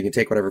 So he can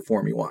take whatever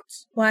form he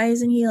wants. Why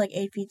isn't he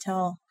 8 feet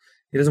tall?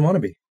 He doesn't want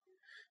to be.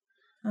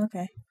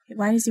 Okay.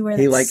 Why does he wear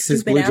that? He likes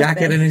his blue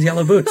jacket and his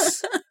yellow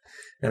boots.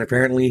 And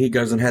apparently he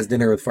goes and has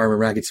dinner with Farmer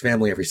Ragged's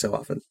family every so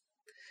often.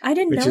 I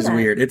didn't know that. Which is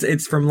weird.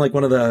 It's from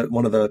one of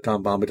the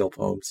Tom Bombadil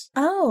poems.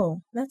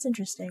 Oh, that's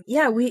interesting.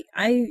 Yeah,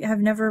 I have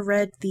never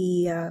read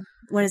the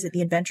what is it?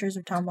 The Adventures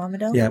of Tom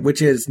Bombadil? Yeah,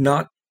 which is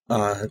not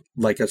a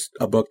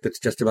book that's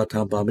just about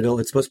Tom Bombadil.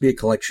 It's supposed to be a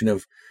collection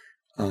of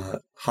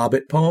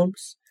Hobbit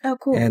poems. Oh,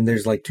 cool. And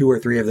there's 2 or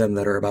 3 of them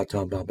that are about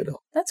Tom Bombadil.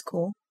 That's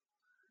cool.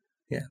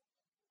 Yeah.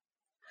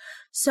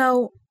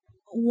 So,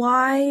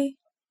 why,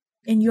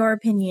 in your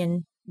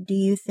opinion, do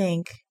you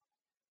think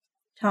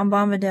Tom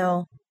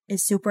Bombadil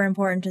is super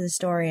important to the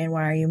story, and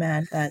why are you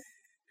mad that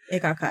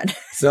it got cut?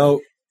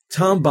 So,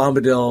 Tom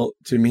Bombadil,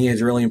 to me,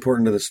 is really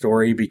important to the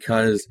story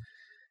because,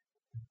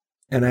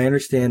 and I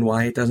understand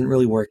why it doesn't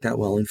really work that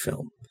well in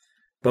film,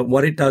 but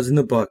what it does in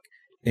the book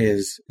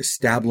is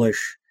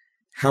establish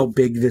how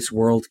big this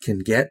world can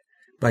get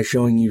by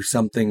showing you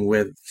something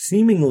with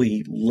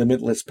seemingly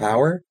limitless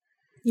power.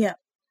 Yeah.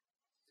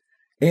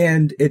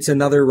 And it's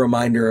another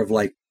reminder of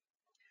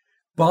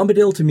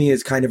Bombadil to me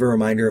is kind of a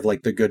reminder of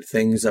the good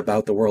things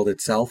about the world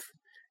itself,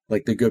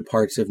 the good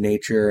parts of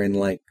nature and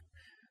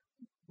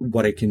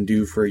what it can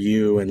do for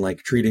you, and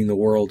treating the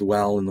world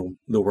well, and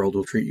the world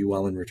will treat you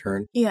well in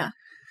return. Yeah.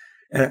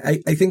 And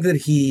I think that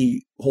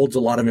he holds a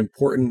lot of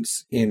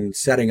importance in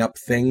setting up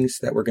things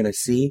that we're going to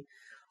see.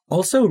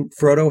 Also,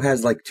 Frodo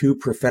has 2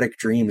 prophetic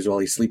dreams while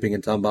he's sleeping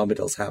in Tom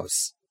Bombadil's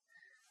house.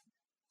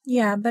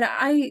 Yeah, but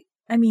I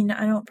mean,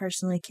 I don't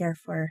personally care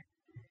for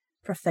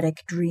prophetic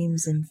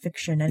dreams in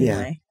fiction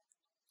anyway.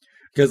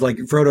 Because,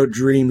 Frodo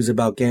dreams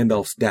about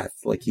Gandalf's death.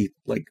 He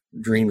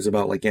dreams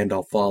about,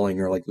 Gandalf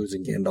falling or,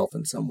 losing Gandalf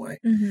in some way.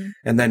 Mm-hmm.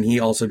 And then he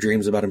also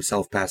dreams about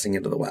himself passing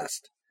into the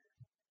West.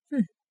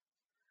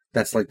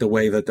 That's, the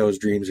way that those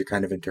dreams are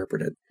kind of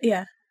interpreted.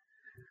 Yeah.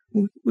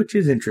 Which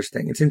is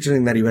interesting. It's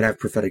interesting that he would have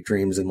prophetic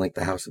dreams in,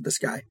 the House of the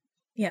Sky.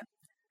 Yeah.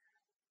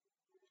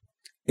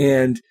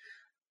 And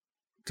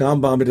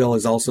Tom Bombadil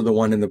is also the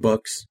one in the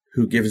books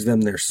who gives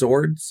them their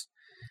swords.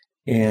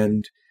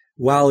 And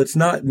while it's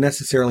not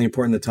necessarily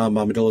important that Tom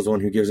Bombadil is the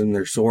one who gives them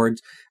their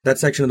swords, that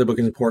section of the book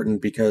is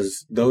important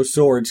because those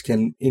swords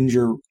can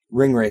injure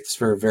ring wraiths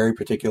for a very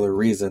particular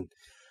reason.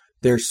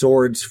 They're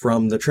swords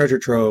from the treasure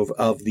trove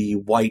of the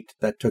wight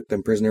that took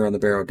them prisoner on the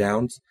Barrow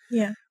Downs.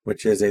 Yeah.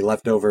 Which is a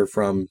leftover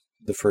from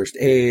the First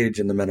Age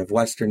and the Men of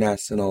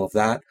Westerness and all of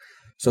that.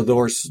 So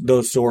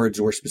those swords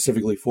were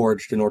specifically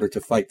forged in order to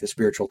fight the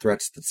spiritual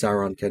threats that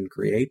Sauron can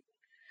create.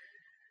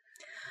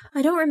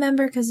 I don't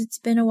remember because it's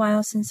been a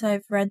while since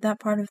I've read that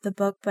part of the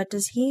book, but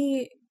does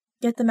he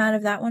get them out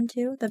of that one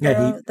too?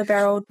 The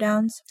Barrow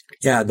Downs?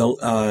 Yeah,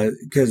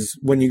 because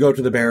when you go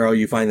to the Barrow,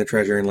 you find the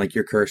treasure and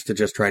you're cursed to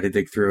just try to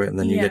dig through it, and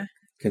then you get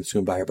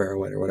consumed by a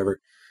Barrow-wight or whatever.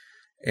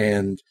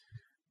 And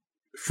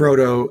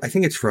Frodo, I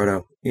think it's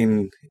Frodo,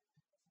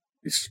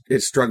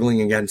 is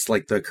struggling against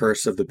like the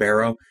curse of the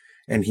Barrow,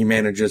 and he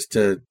manages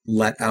to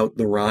let out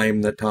the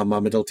rhyme that Tom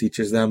Bombadil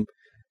teaches them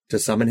to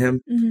summon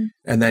him. Mm-hmm.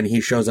 And then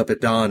he shows up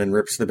at dawn and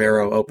rips the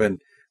Barrow open,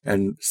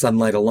 and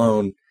sunlight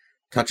alone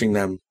touching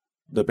them,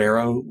 the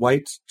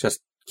Barrow-wights, just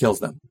kills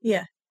them.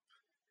 Yeah.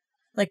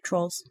 Like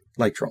trolls.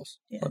 Like trolls.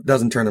 Yeah. It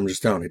doesn't turn them to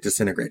stone, it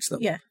disintegrates them.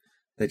 Yeah.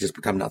 They just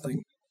become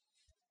nothing.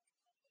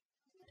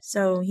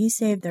 So he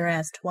saved their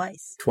ass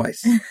twice.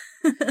 Twice.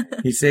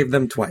 He saved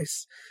them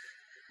twice.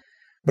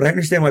 But I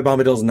understand why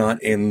Bombadil's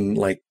not in,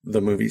 like,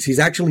 the movies. He's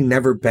actually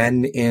never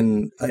been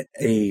in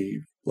a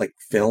like,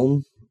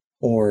 film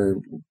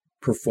or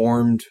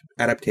performed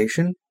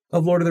adaptation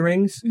of Lord of the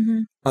Rings,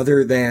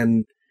 other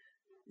than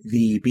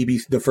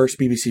the first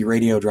BBC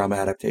radio drama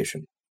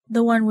adaptation.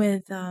 The one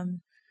with, I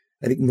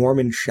think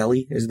Norman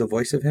Shelley is the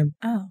voice of him.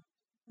 Oh,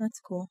 that's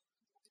cool.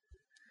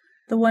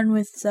 The one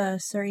with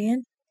Sir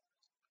Ian?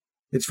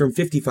 It's from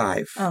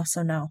 55. Oh,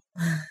 so no.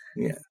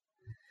 Yeah.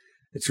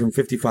 It's from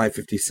 55,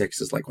 56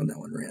 is like when that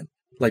one ran.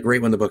 Like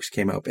right when the books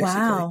came out, basically.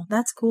 Wow,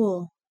 that's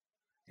cool.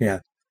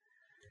 Yeah.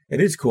 It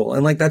is cool.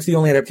 And like that's the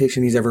only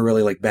adaptation he's ever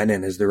really like been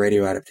in is the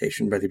radio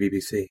adaptation by the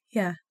BBC.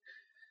 Yeah.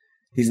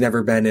 He's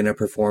never been in a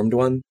performed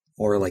one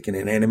or like in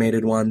an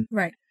animated one.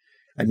 Right.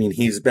 I mean,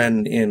 he's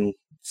been in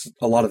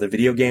a lot of the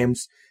video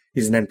games.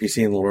 He's an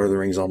NPC in Lord of the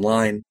Rings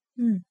Online.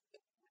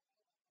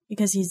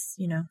 Because he's,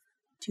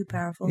 too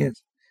powerful. Yes.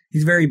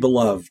 He's very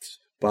beloved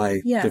by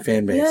the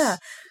fan base. Yeah,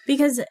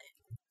 because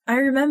I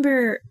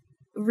remember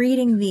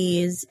reading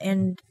these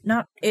and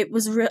it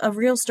was a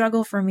real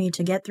struggle for me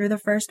to get through the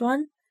first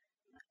one,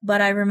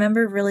 but I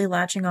remember really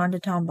latching on to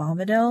Tom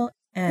Bombadil,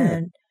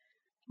 and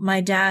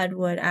my dad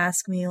would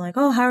ask me like,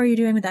 oh, how are you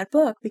doing with that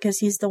book? Because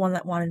he's the one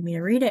that wanted me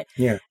to read it.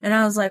 Yeah. And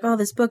I was like, oh,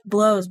 this book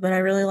blows, but I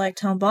really like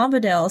Tom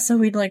Bombadil. So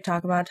we'd like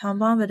talk about Tom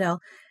Bombadil.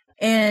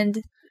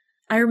 And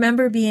I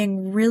remember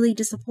being really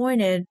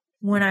disappointed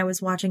when I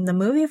was watching the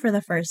movie for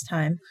the first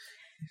time,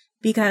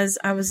 because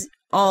I was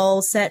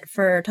all set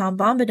for Tom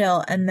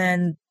Bombadil, and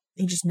then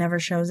he just never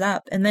shows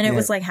up. And then it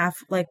was like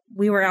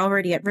we were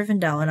already at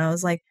Rivendell, and I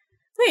was like,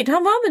 wait,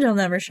 Tom Bombadil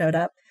never showed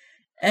up.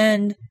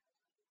 And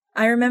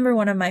I remember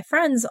one of my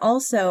friends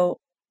also,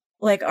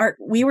 like,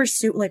 we were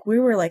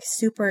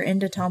super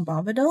into Tom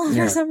Bombadil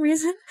for some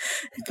reason.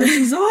 Because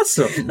he's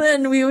awesome.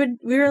 Then we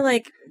were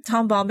like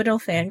Tom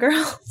Bombadil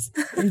fangirls.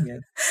 Yeah.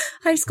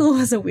 High school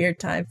was a weird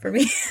time for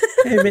me.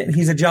 Hey, man,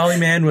 he's a jolly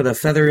man with a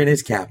feather in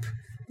his cap.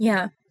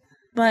 Yeah.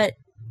 But,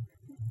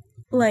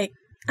 like,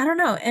 I don't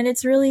know. And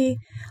it's really,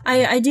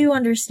 I do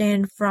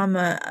understand from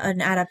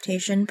an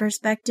adaptation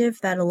perspective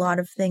that a lot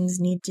of things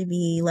need to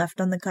be left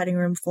on the cutting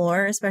room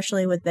floor,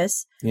 especially with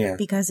this. Yeah.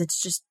 Because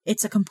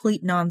it's a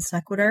complete non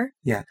sequitur.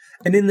 Yeah.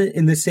 And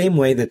in the same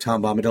way that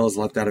Tom Bombadil is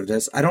left out of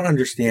this, I don't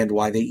understand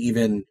why they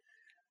even,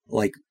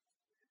 like,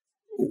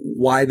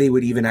 why they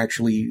would even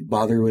actually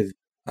bother with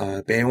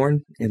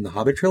Beorn in the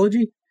Hobbit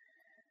trilogy.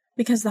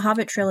 Because the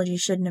Hobbit trilogy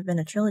shouldn't have been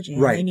a trilogy.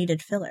 Right. They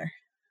needed filler.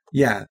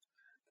 Yeah.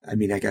 I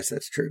mean, I guess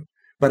that's true.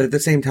 But at the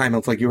same time,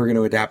 it's like you were going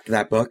to adapt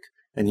that book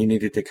and you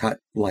needed to cut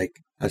like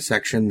a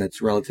section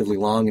that's relatively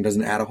long and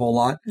doesn't add a whole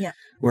lot. Yeah.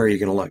 Where are you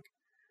going to look?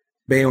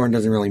 Beorn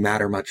doesn't really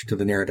matter much to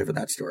the narrative of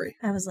that story.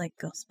 I was like,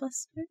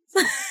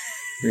 Ghostbusters?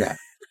 Yeah.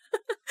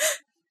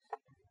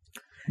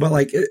 But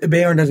like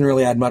Beorn doesn't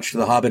really add much to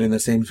The Hobbit in the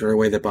same sort of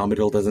way that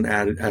Bombadil doesn't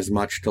add as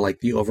much to like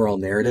the overall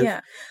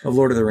narrative of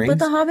Lord of the Rings. But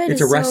The Hobbit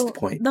it's is a rest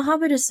point. The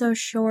Hobbit is so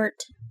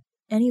short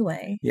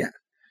anyway. Yeah.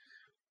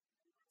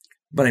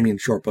 But I mean,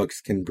 short books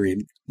can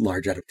breed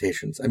large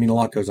adaptations. I mean, a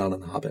lot goes on in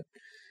The Hobbit.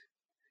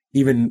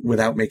 Even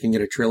without making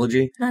it a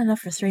trilogy. Not enough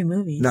for 3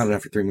 movies. Not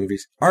enough for 3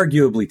 movies.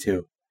 Arguably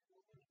 2.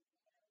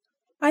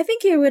 I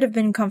think you would have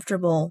been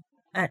comfortable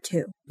at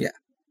 2. Yeah.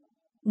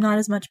 Not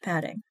as much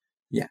padding.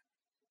 Yeah.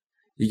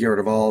 You get rid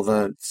of all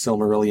the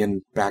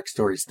Silmarillion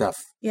backstory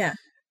stuff. Yeah.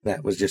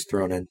 That was just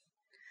thrown in.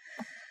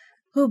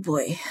 Oh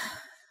boy.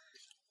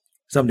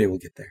 Someday we'll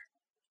get there.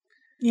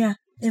 Yeah,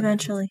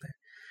 eventually.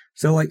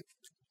 So like,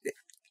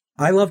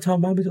 I love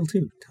Tom Bombadil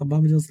too. Tom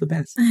Bombadil's the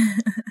best.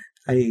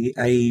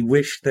 I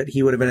wish that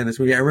he would have been in this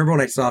movie. I remember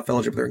when I saw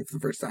Fellowship of the Ring for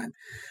the first time,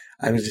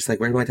 I was just like,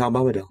 where's my Tom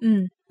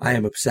Bombadil? I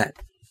am upset.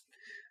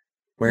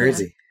 Where is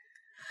he?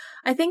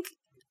 I think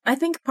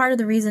part of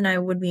the reason I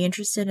would be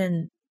interested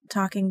in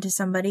talking to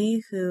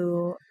somebody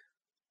who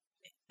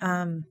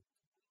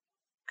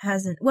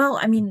hasn't, well,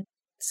 I mean,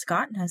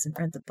 Scott hasn't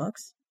read the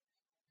books.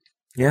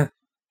 Yeah.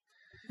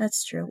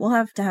 That's true.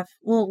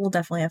 We'll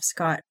definitely have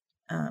Scott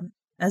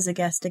as a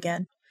guest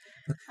again.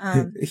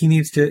 He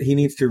needs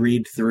to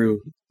read through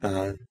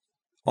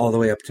all the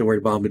way up to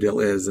where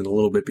Bombadil is and a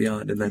little bit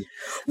beyond, and then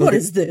what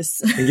is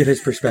this? And get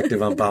his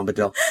perspective on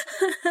Bombadil.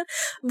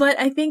 But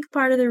I think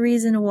part of the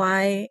reason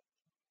why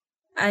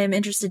I am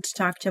interested to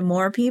talk to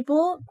more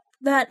people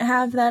that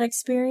have that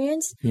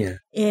experience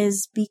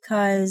is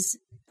because,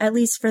 at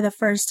least for the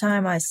first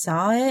time I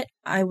saw it,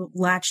 I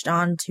latched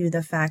on to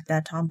the fact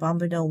that Tom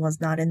Bombadil was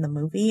not in the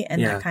movie,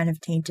 and that kind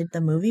of tainted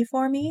the movie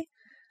for me.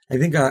 I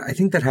think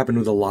that happened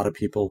with a lot of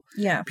people.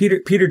 Yeah.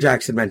 Peter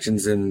Jackson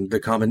mentions in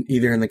the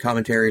either in the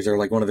commentaries or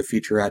like one of the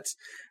featurettes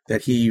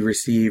that he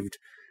received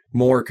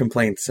more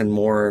complaints and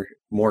more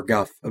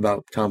guff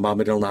about Tom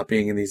Bombadil not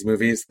being in these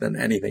movies than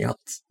anything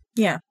else.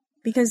 Yeah,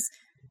 because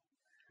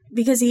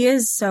he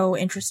is so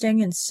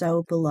interesting and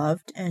so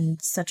beloved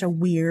and such a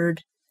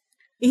weird.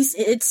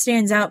 It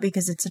stands out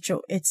because it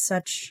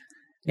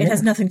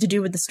has nothing to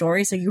do with the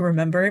story, so you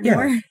remember it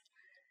more.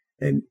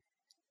 And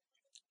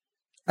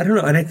I don't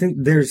know, and I think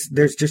there's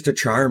just a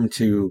charm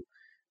to,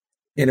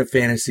 in a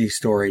fantasy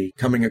story,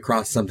 coming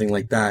across something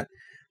like that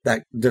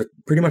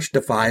pretty much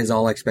defies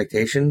all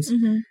expectations,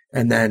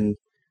 and then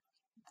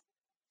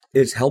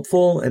is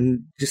helpful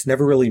and just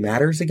never really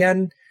matters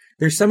again.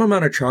 There's some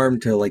amount of charm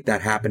to like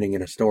that happening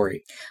in a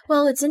story.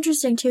 Well, it's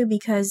interesting too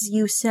because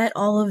you set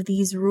all of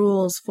these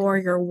rules for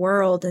your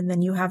world and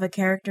then you have a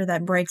character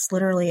that breaks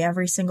literally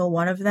every single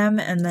one of them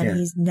and then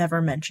he's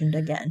never mentioned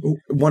again.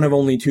 One of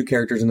only 2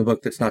 characters in the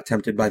book that's not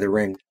tempted by the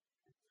ring.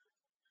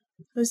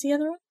 Who's the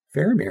other one?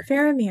 Faramir.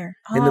 Faramir.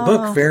 In the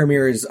book,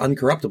 Faramir is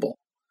uncorruptible.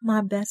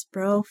 My best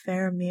bro,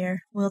 Faramir.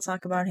 We'll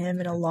talk about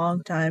him in a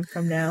long time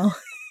from now.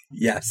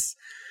 Yes.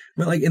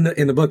 But like in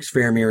the books,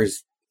 Faramir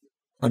is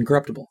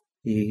uncorruptible.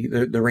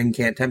 The ring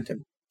can't tempt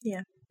him.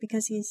 Yeah,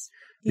 because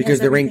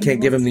because the ring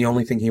can't give him the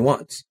only thing he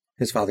wants,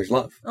 his father's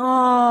love.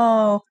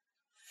 Oh,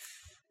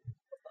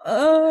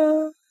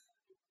 I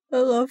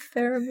love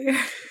Faramir.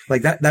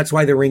 Like that's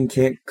why the ring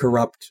can't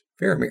corrupt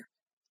Faramir.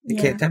 It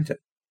can't tempt him.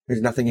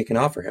 There's nothing it can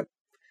offer him.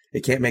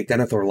 It can't make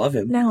Denethor love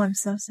him. Now I'm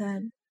so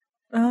sad.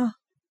 Oh,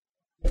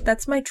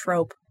 that's my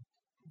trope.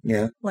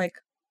 Yeah. Like,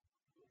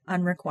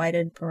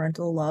 unrequited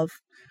parental love.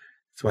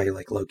 That's why you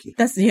like Loki.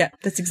 That's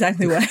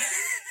exactly why.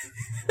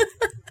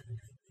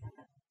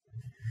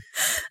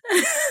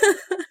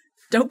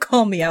 Don't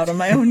call me out on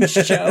my own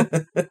show.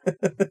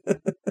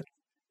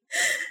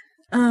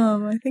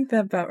 I think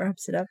that about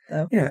wraps it up,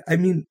 though. Yeah, I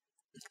mean,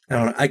 I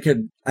don't know.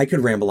 I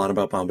could ramble on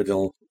about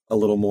Bombadil a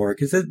little more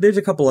because there's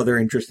a couple other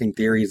interesting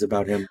theories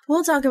about him.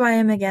 We'll talk about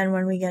him again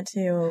when we get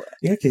to.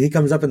 Yeah, because he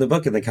comes up in the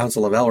book in the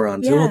Council of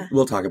Elrond, so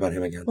we'll talk about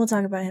him again. We'll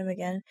talk about him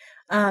again.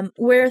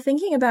 We're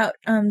thinking about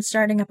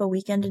starting up a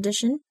weekend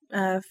edition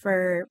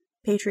for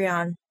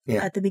Patreon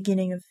at the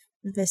beginning of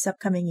this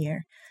upcoming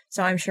year.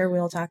 So I'm sure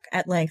we'll talk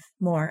at length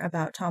more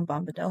about Tom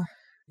Bombadil.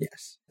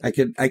 Yes, I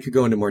could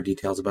go into more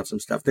details about some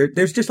stuff.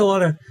 There's just a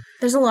lot of.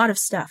 There's a lot of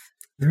stuff.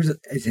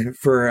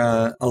 For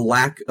a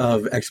lack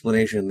of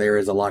explanation, there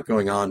is a lot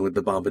going on with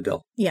the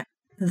Bombadil. Yeah,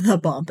 the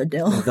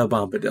Bombadil. The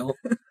Bombadil.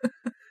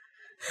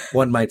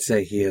 One might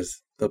say he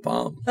is the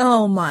bomb.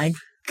 Oh my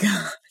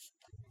god.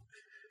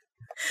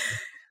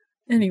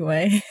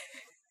 Anyway.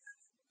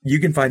 You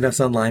can find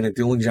us online at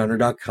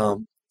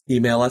duelinggenre.com.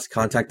 Email us,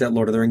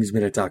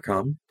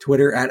 contact@lordoftheringsminute.com.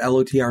 Twitter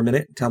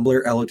 @LOTRminute.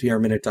 Tumblr,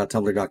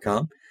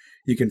 LOTRminute.tumblr.com.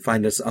 You can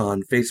find us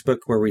on Facebook,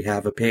 where we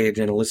have a page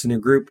and a listener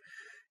group.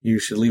 You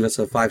should leave us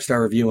a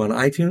 5-star review on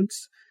iTunes,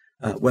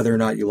 whether or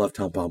not you love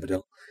Tom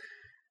Bombadil.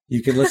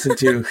 You can listen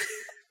to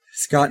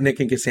Scott, Nick,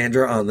 and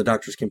Cassandra on The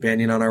Doctor's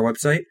Companion on our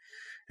website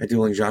at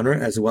Dueling Genre,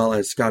 as well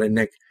as Scott and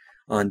Nick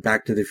on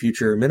Back to the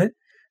Future Minute.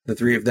 The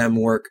 3 of them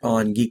work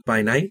on Geek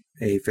by Night,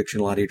 a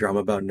fictional audio drama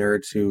about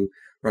nerds who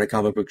run a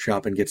comic book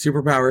shop and get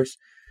superpowers.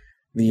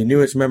 The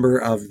newest member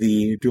of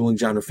the Dueling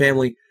Genre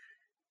family,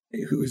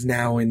 who is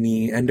now in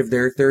the end of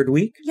their 3rd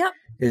week,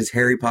 is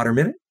Harry Potter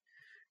Minute.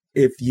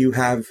 If you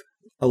have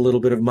a little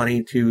bit of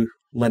money to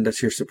lend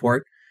us your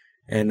support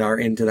and are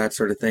into that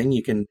sort of thing,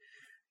 you can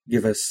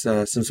give us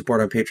some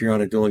support on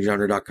Patreon at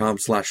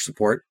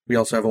duelinggenre.com/support. We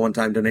also have a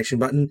one-time donation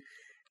button.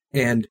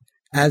 And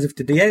as of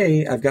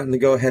today, I've gotten the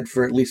go-ahead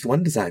for at least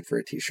one design for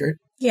a t-shirt.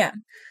 Yeah.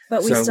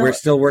 But we're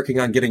still working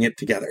on getting it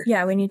together.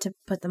 Yeah, we need to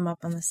put them up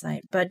on the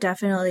site. But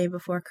definitely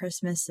before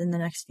Christmas in the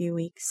next few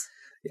weeks.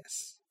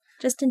 Yes.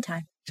 Just in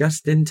time.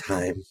 Just in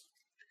time.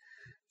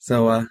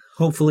 So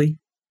hopefully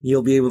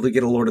you'll be able to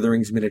get a Lord of the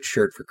Rings Minute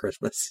shirt for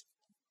Christmas.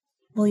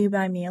 Will you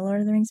buy me a Lord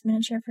of the Rings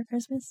Minute shirt for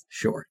Christmas?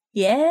 Sure.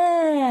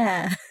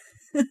 Yeah!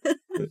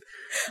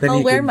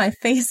 I'll wear my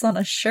face on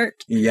a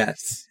shirt.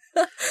 Yes.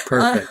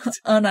 Perfect.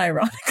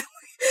 Unironically.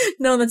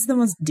 No, that's the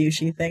most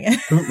douchey thing.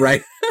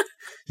 Right.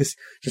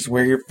 Just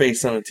wear your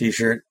face on a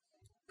t-shirt.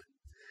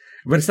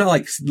 But it's not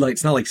like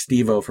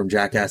Steve-O from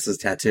Jackass's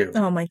tattoo.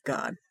 Oh my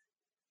god.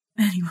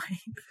 Anyway.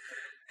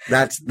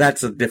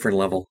 That's a different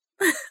level.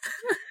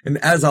 And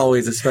as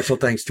always, a special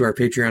thanks to our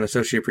Patreon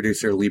associate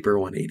producer,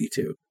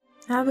 Leaper182.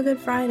 Have a good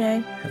Friday.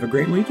 Have a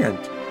great weekend.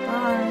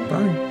 Bye.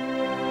 Bye.